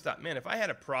product, I always thought, man, if I had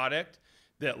a product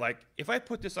that, like, if I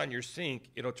put this on your sink,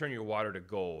 it'll turn your water to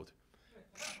gold.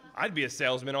 I'd be a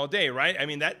salesman all day, right? I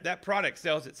mean, that product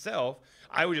sells itself.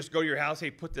 I would just go to your house,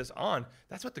 hey, put this on.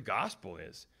 That's what the gospel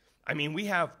is. I mean, we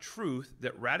have truth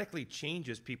that radically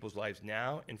changes people's lives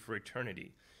now and for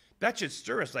eternity. That should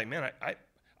stir us like, man,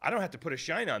 I don't have to put a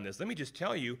shine on this. Let me just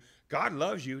tell you, God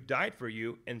loves you, died for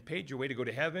you, and paid your way to go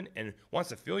to heaven and wants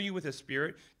to fill you with his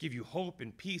Spirit, give you hope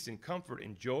and peace and comfort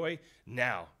and joy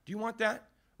now. Do you want that?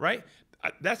 Right?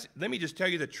 Let me just tell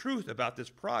you the truth about this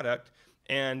product,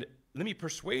 and let me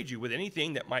persuade you with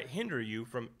anything that might hinder you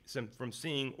from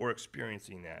seeing or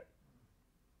experiencing that.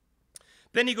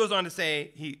 Then he goes on to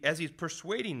say, as he's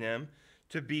persuading them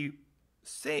to be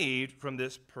saved from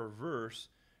this perverse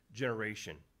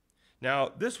generation.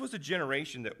 Now, this was a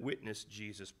generation that witnessed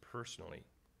Jesus personally.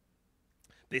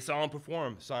 They saw him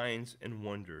perform signs and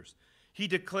wonders. He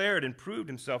declared and proved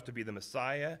himself to be the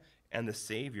Messiah and the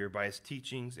Savior by his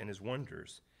teachings and his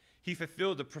wonders. He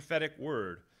fulfilled the prophetic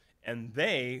word, and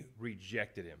they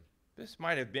rejected him. This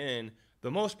might have been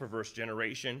the most perverse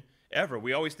generation ever.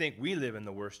 We always think we live in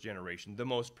the worst generation, the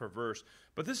most perverse.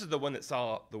 But this is the one that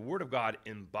saw the word of God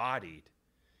embodied,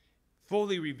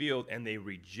 fully revealed, and they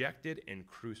rejected and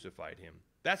crucified him.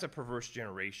 That's a perverse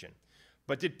generation.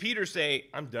 But did Peter say,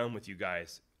 I'm done with you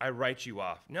guys, I write you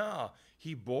off? No,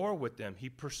 he bore with them. He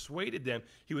persuaded them.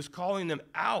 He was calling them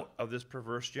out of this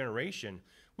perverse generation.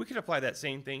 We could apply that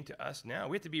same thing to us now.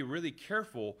 We have to be really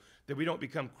careful that we don't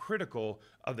become critical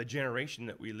of the generation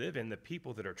that we live in, the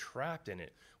people that are trapped in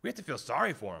it. We have to feel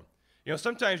sorry for them. You know,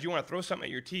 sometimes you want to throw something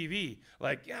at your TV,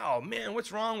 like, oh, man,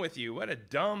 what's wrong with you? What a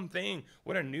dumb thing.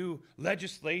 What a new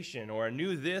legislation or a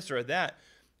new this or that.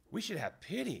 we should have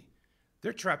pity.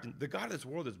 They're trapped in, the God of this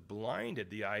world has blinded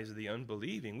the eyes of the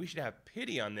unbelieving. We should have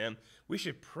pity on them. We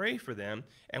should pray for them,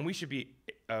 and we should be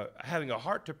having a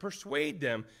heart to persuade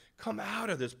them, come out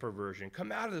of this perversion,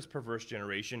 come out of this perverse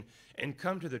generation, and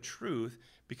come to the truth,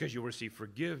 because you'll receive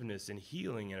forgiveness and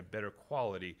healing and a better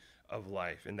quality of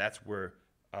life. And that's where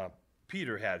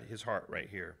Peter had his heart right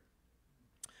here.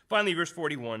 Finally, verse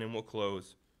 41, and we'll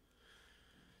close.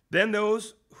 Then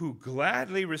those who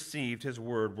gladly received his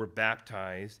word were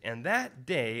baptized, and that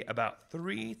day about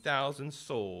 3,000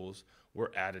 souls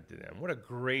were added to them. What a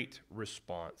great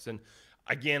response. And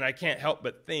again, I can't help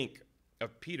but think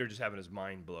of Peter just having his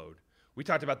mind blown. We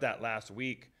talked about that last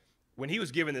week when he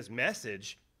was given this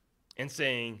message and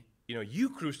saying, you know, you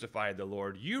crucified the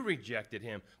Lord, you rejected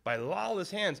him by lawless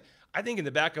hands. I think in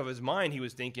the back of his mind he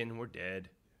was thinking, we're dead,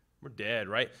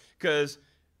 right? Because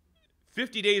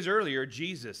 50 days earlier,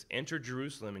 Jesus entered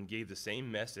Jerusalem and gave the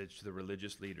same message to the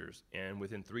religious leaders. And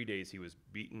within 3 days, he was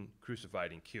beaten,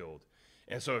 crucified, and killed.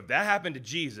 And so if that happened to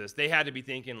Jesus, they had to be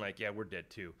thinking like, yeah, we're dead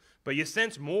too. But you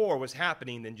sense more was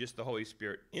happening than just the Holy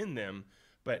Spirit in them.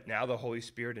 But now the Holy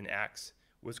Spirit in Acts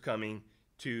was coming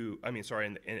to, and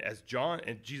as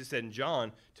Jesus said in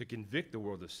John, to convict the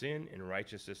world of sin and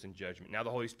righteousness and judgment. Now the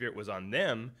Holy Spirit was on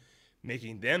them,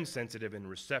 making them sensitive and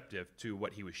receptive to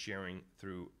what he was sharing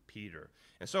through Peter.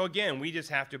 And so again, we just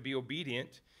have to be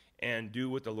obedient and do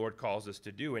what the Lord calls us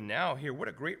to do. And now here, what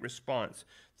a great response.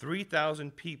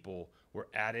 3,000 people were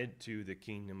added to the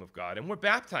kingdom of God. And we're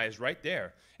baptized right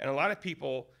there. And a lot of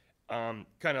people kind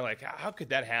of like, how could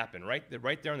that happen? Right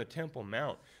there on the Temple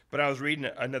Mount. But I was reading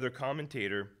another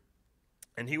commentator,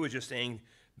 and he was just saying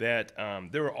that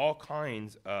there were all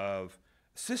kinds of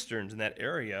cisterns in that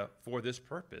area for this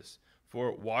purpose,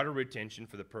 for water retention,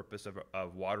 for the purpose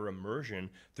of water immersion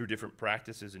through different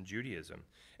practices in Judaism.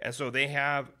 And so they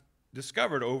have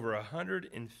discovered over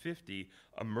 150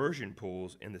 immersion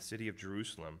pools in the city of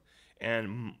Jerusalem.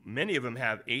 And many of them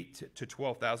have 8,000 to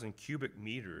 12,000 cubic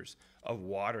meters of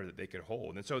water that they could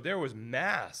hold. And so there was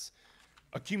mass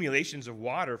accumulations of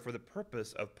water for the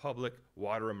purpose of public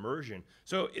water immersion.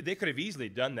 So they could have easily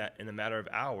done that in a matter of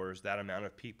hours, that amount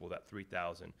of people, that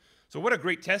 3,000. So what a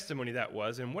great testimony that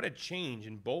was, and what a change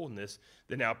in boldness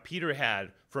that now Peter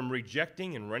had from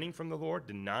rejecting and running from the Lord,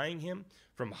 denying him,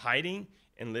 from hiding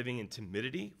and living in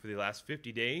timidity for the last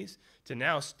 50 days, to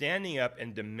now standing up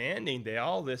and demanding they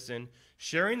all listen,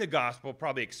 sharing the gospel,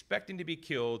 probably expecting to be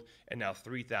killed, and now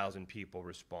 3,000 people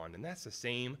respond. And that's the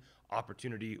same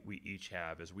opportunity we each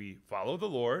have as we follow the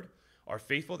Lord, are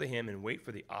faithful to him, and wait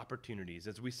for the opportunities.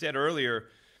 As we said earlier,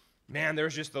 man,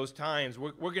 there's just those times.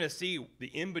 We're going to see the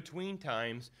in-between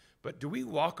times, but do we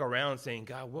walk around saying,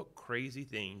 God, what crazy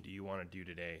thing do you want to do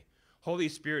today? Holy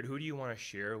Spirit, who do you want to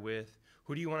share with?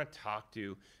 Who do you want to talk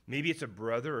to? Maybe it's a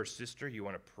brother or sister you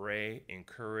want to pray,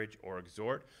 encourage, or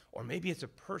exhort. Or maybe it's a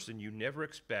person you never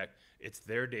expect. It's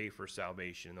their day for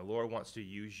salvation. The Lord wants to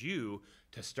use you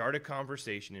to start a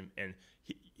conversation, and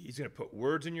he's going to put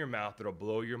words in your mouth that'll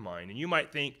blow your mind. And you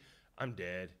might think, I'm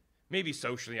dead. Maybe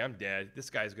socially, I'm dead. This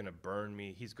guy's going to burn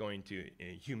me. He's going to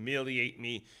humiliate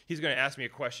me. He's going to ask me a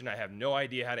question I have no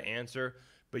idea how to answer.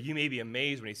 But you may be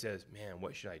amazed when he says, man,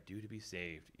 what should I do to be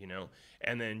saved? You know,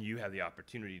 and then you have the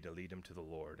opportunity to lead him to the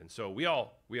Lord. And so we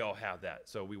all have that.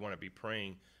 So we want to be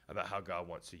praying about how God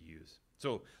wants to use.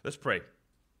 So let's pray.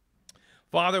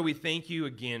 Father, we thank you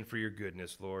again for your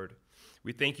goodness, Lord.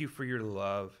 We thank you for your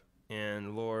love.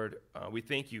 And Lord, we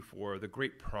thank you for the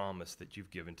great promise that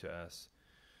you've given to us.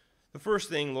 The first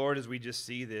thing, Lord, as we just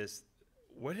see this,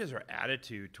 what is our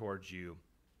attitude towards you?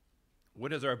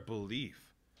 What is our belief?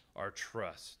 Our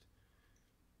trust?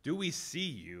 Do we see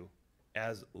you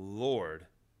as Lord,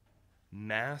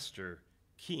 Master,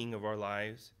 King of our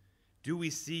lives? Do we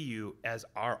see you as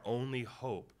our only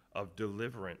hope of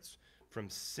deliverance from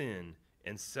sin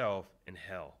and self and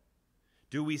hell?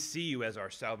 Do we see you as our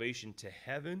salvation to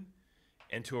heaven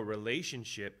and to a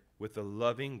relationship with the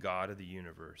loving God of the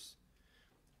universe?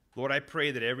 Lord, I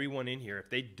pray that everyone in here, if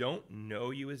they don't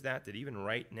know you as that even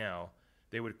right now,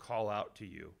 they would call out to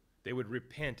you. They would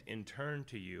repent and turn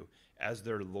to you as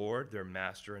their Lord, their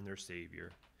Master, and their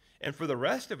Savior. And for the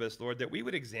rest of us, Lord, that we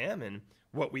would examine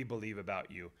what we believe about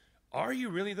you. Are you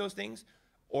really those things?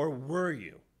 Or were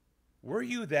you? Were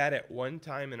you that at one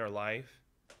time in our life,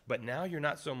 but now you're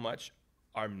not so much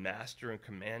our Master and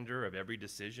Commander of every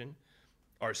decision,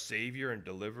 our Savior and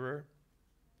Deliverer?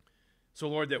 So,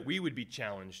 Lord, that we would be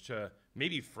challenged to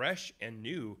maybe fresh and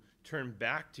new turn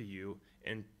back to you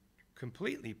and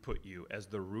completely put you as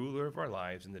the ruler of our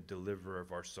lives and the deliverer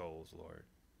of our souls, Lord.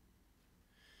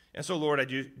 And so, Lord, I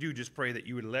do just pray that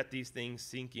you would let these things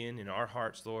sink in our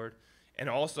hearts, Lord, And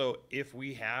also, if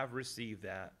we have received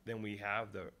that, then we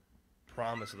have the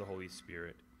promise of the Holy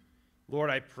Spirit. Lord,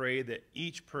 I pray that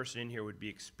each person in here would be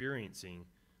experiencing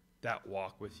that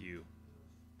walk with you,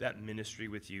 that ministry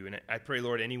with you. And I pray,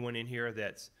 Lord, anyone in here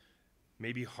that's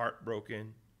maybe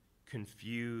heartbroken,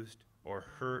 confused, or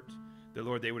hurt, that,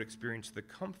 Lord, they would experience the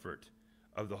comfort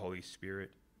of the Holy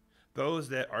Spirit. Those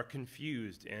that are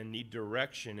confused and need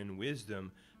direction and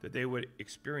wisdom, that they would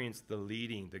experience the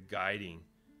leading, the guiding,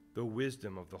 the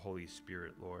wisdom of the Holy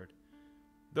Spirit, Lord.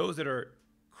 Those that are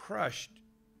crushed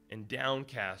and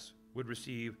downcast would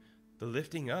receive the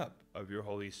lifting up of your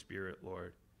Holy Spirit,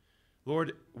 Lord.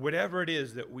 Lord, whatever it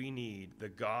is that we need, the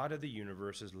God of the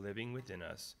universe is living within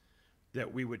us,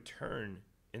 that we would turn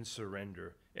and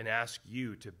surrender and ask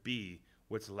you to be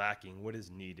what's lacking, what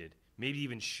is needed. Maybe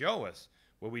even show us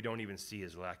what we don't even see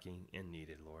as lacking and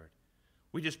needed, Lord.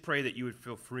 We just pray that you would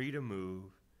feel free to move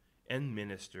and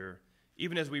minister,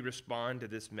 even as we respond to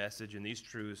this message and these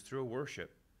truths through a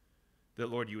worship, that,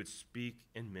 Lord, you would speak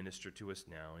and minister to us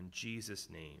now. In Jesus'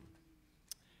 name,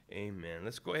 amen.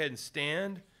 Let's go ahead and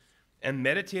stand and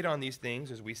meditate on these things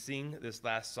as we sing this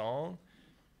last song.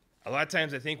 A lot of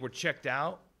times I think we're checked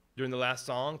out during the last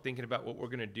song, thinking about what we're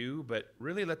going to do, but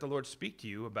really let the Lord speak to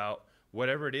you about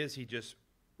whatever it is he just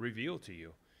revealed to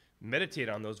you. Meditate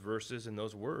on those verses and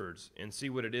those words and see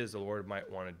what it is the Lord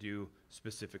might want to do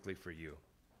specifically for you.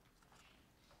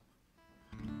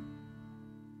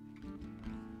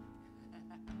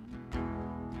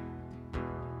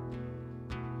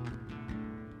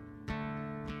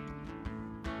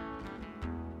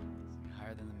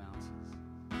 Higher than the mountains.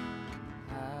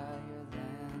 Higher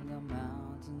than the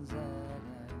mountains that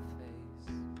I face,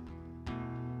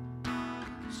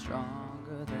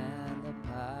 stronger than the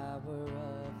power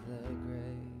of the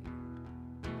grave,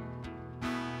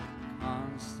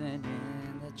 constant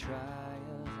in the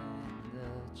trials and the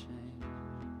change.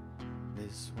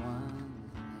 This one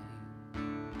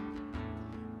thing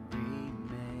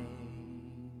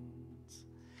remains: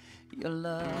 your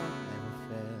love never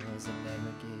fails and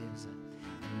never gives up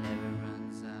and never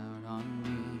runs out on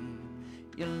me.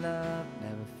 Your love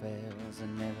never fails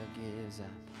and never gives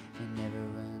up and never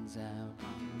runs out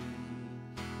on me.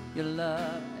 Your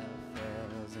love never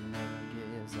fails and never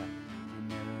gives up and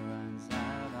never runs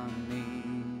out on me.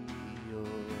 Your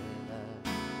love.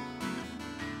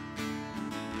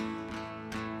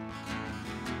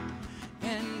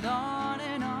 And on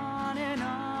and on and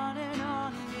on and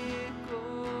on it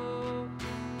goes.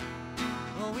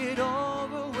 Oh, it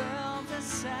overwhelms and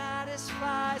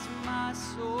satisfies my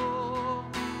soul.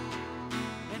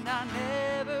 And I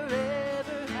never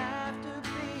ever have to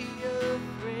be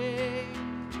afraid.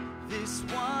 This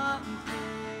one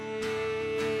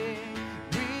thing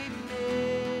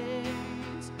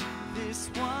remains. This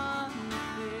one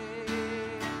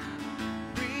thing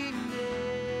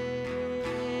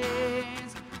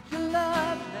remains. Your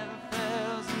love never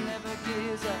fails and never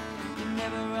gives up. It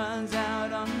never runs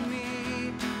out on me.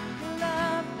 Your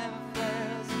love never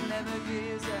fails and never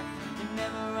gives up. It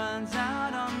never runs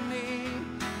out on me.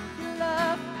 Your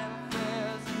love never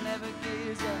fails and never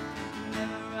gives up. It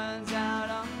never runs out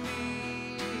on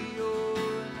me. Your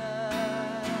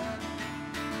love.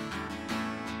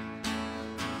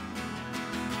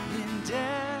 In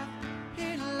death,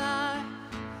 in life,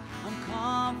 I'm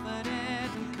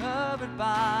confident and covered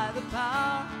by the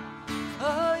power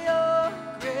of your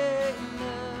great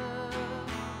love.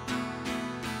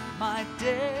 My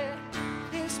debt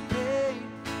is paid.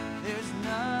 There's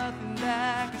nothing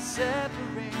that can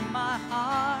separate my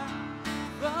heart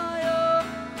from your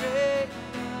great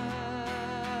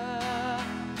love.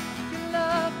 Your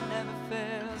love never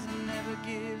fails and never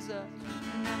gives up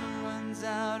and never runs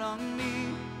out on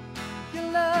me. Your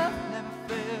love never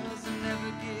fails and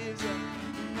never gives up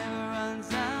and never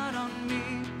runs out on me.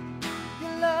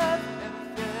 Your love never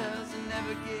fails and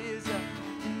never gives up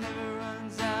and never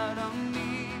runs out on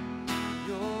me.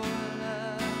 Your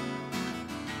love.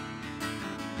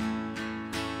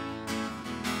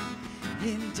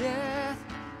 In death,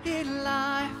 in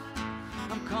life,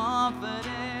 I'm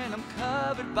confident, I'm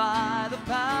covered by the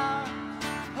power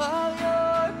of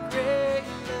your great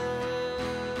love.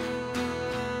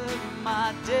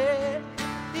 My debt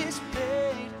is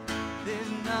paid.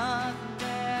 There's nothing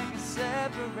that can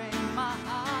separate my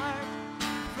heart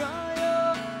from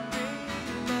your great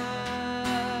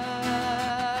love.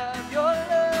 Your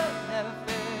love never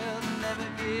fails, never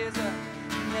gives up,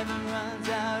 never runs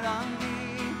out on me.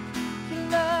 Your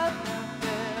love never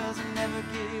fails and never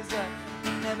gives up,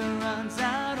 never runs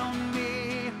out on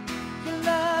me. Your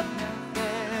love never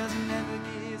fails and never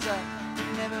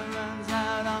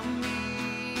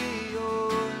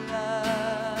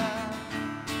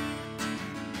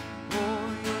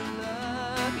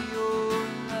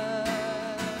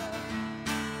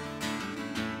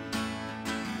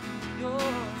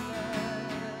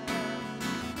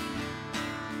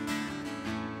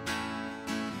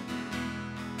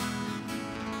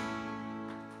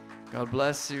God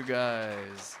bless you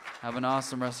guys. Have an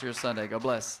awesome rest of your Sunday. God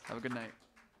bless. Have a good night.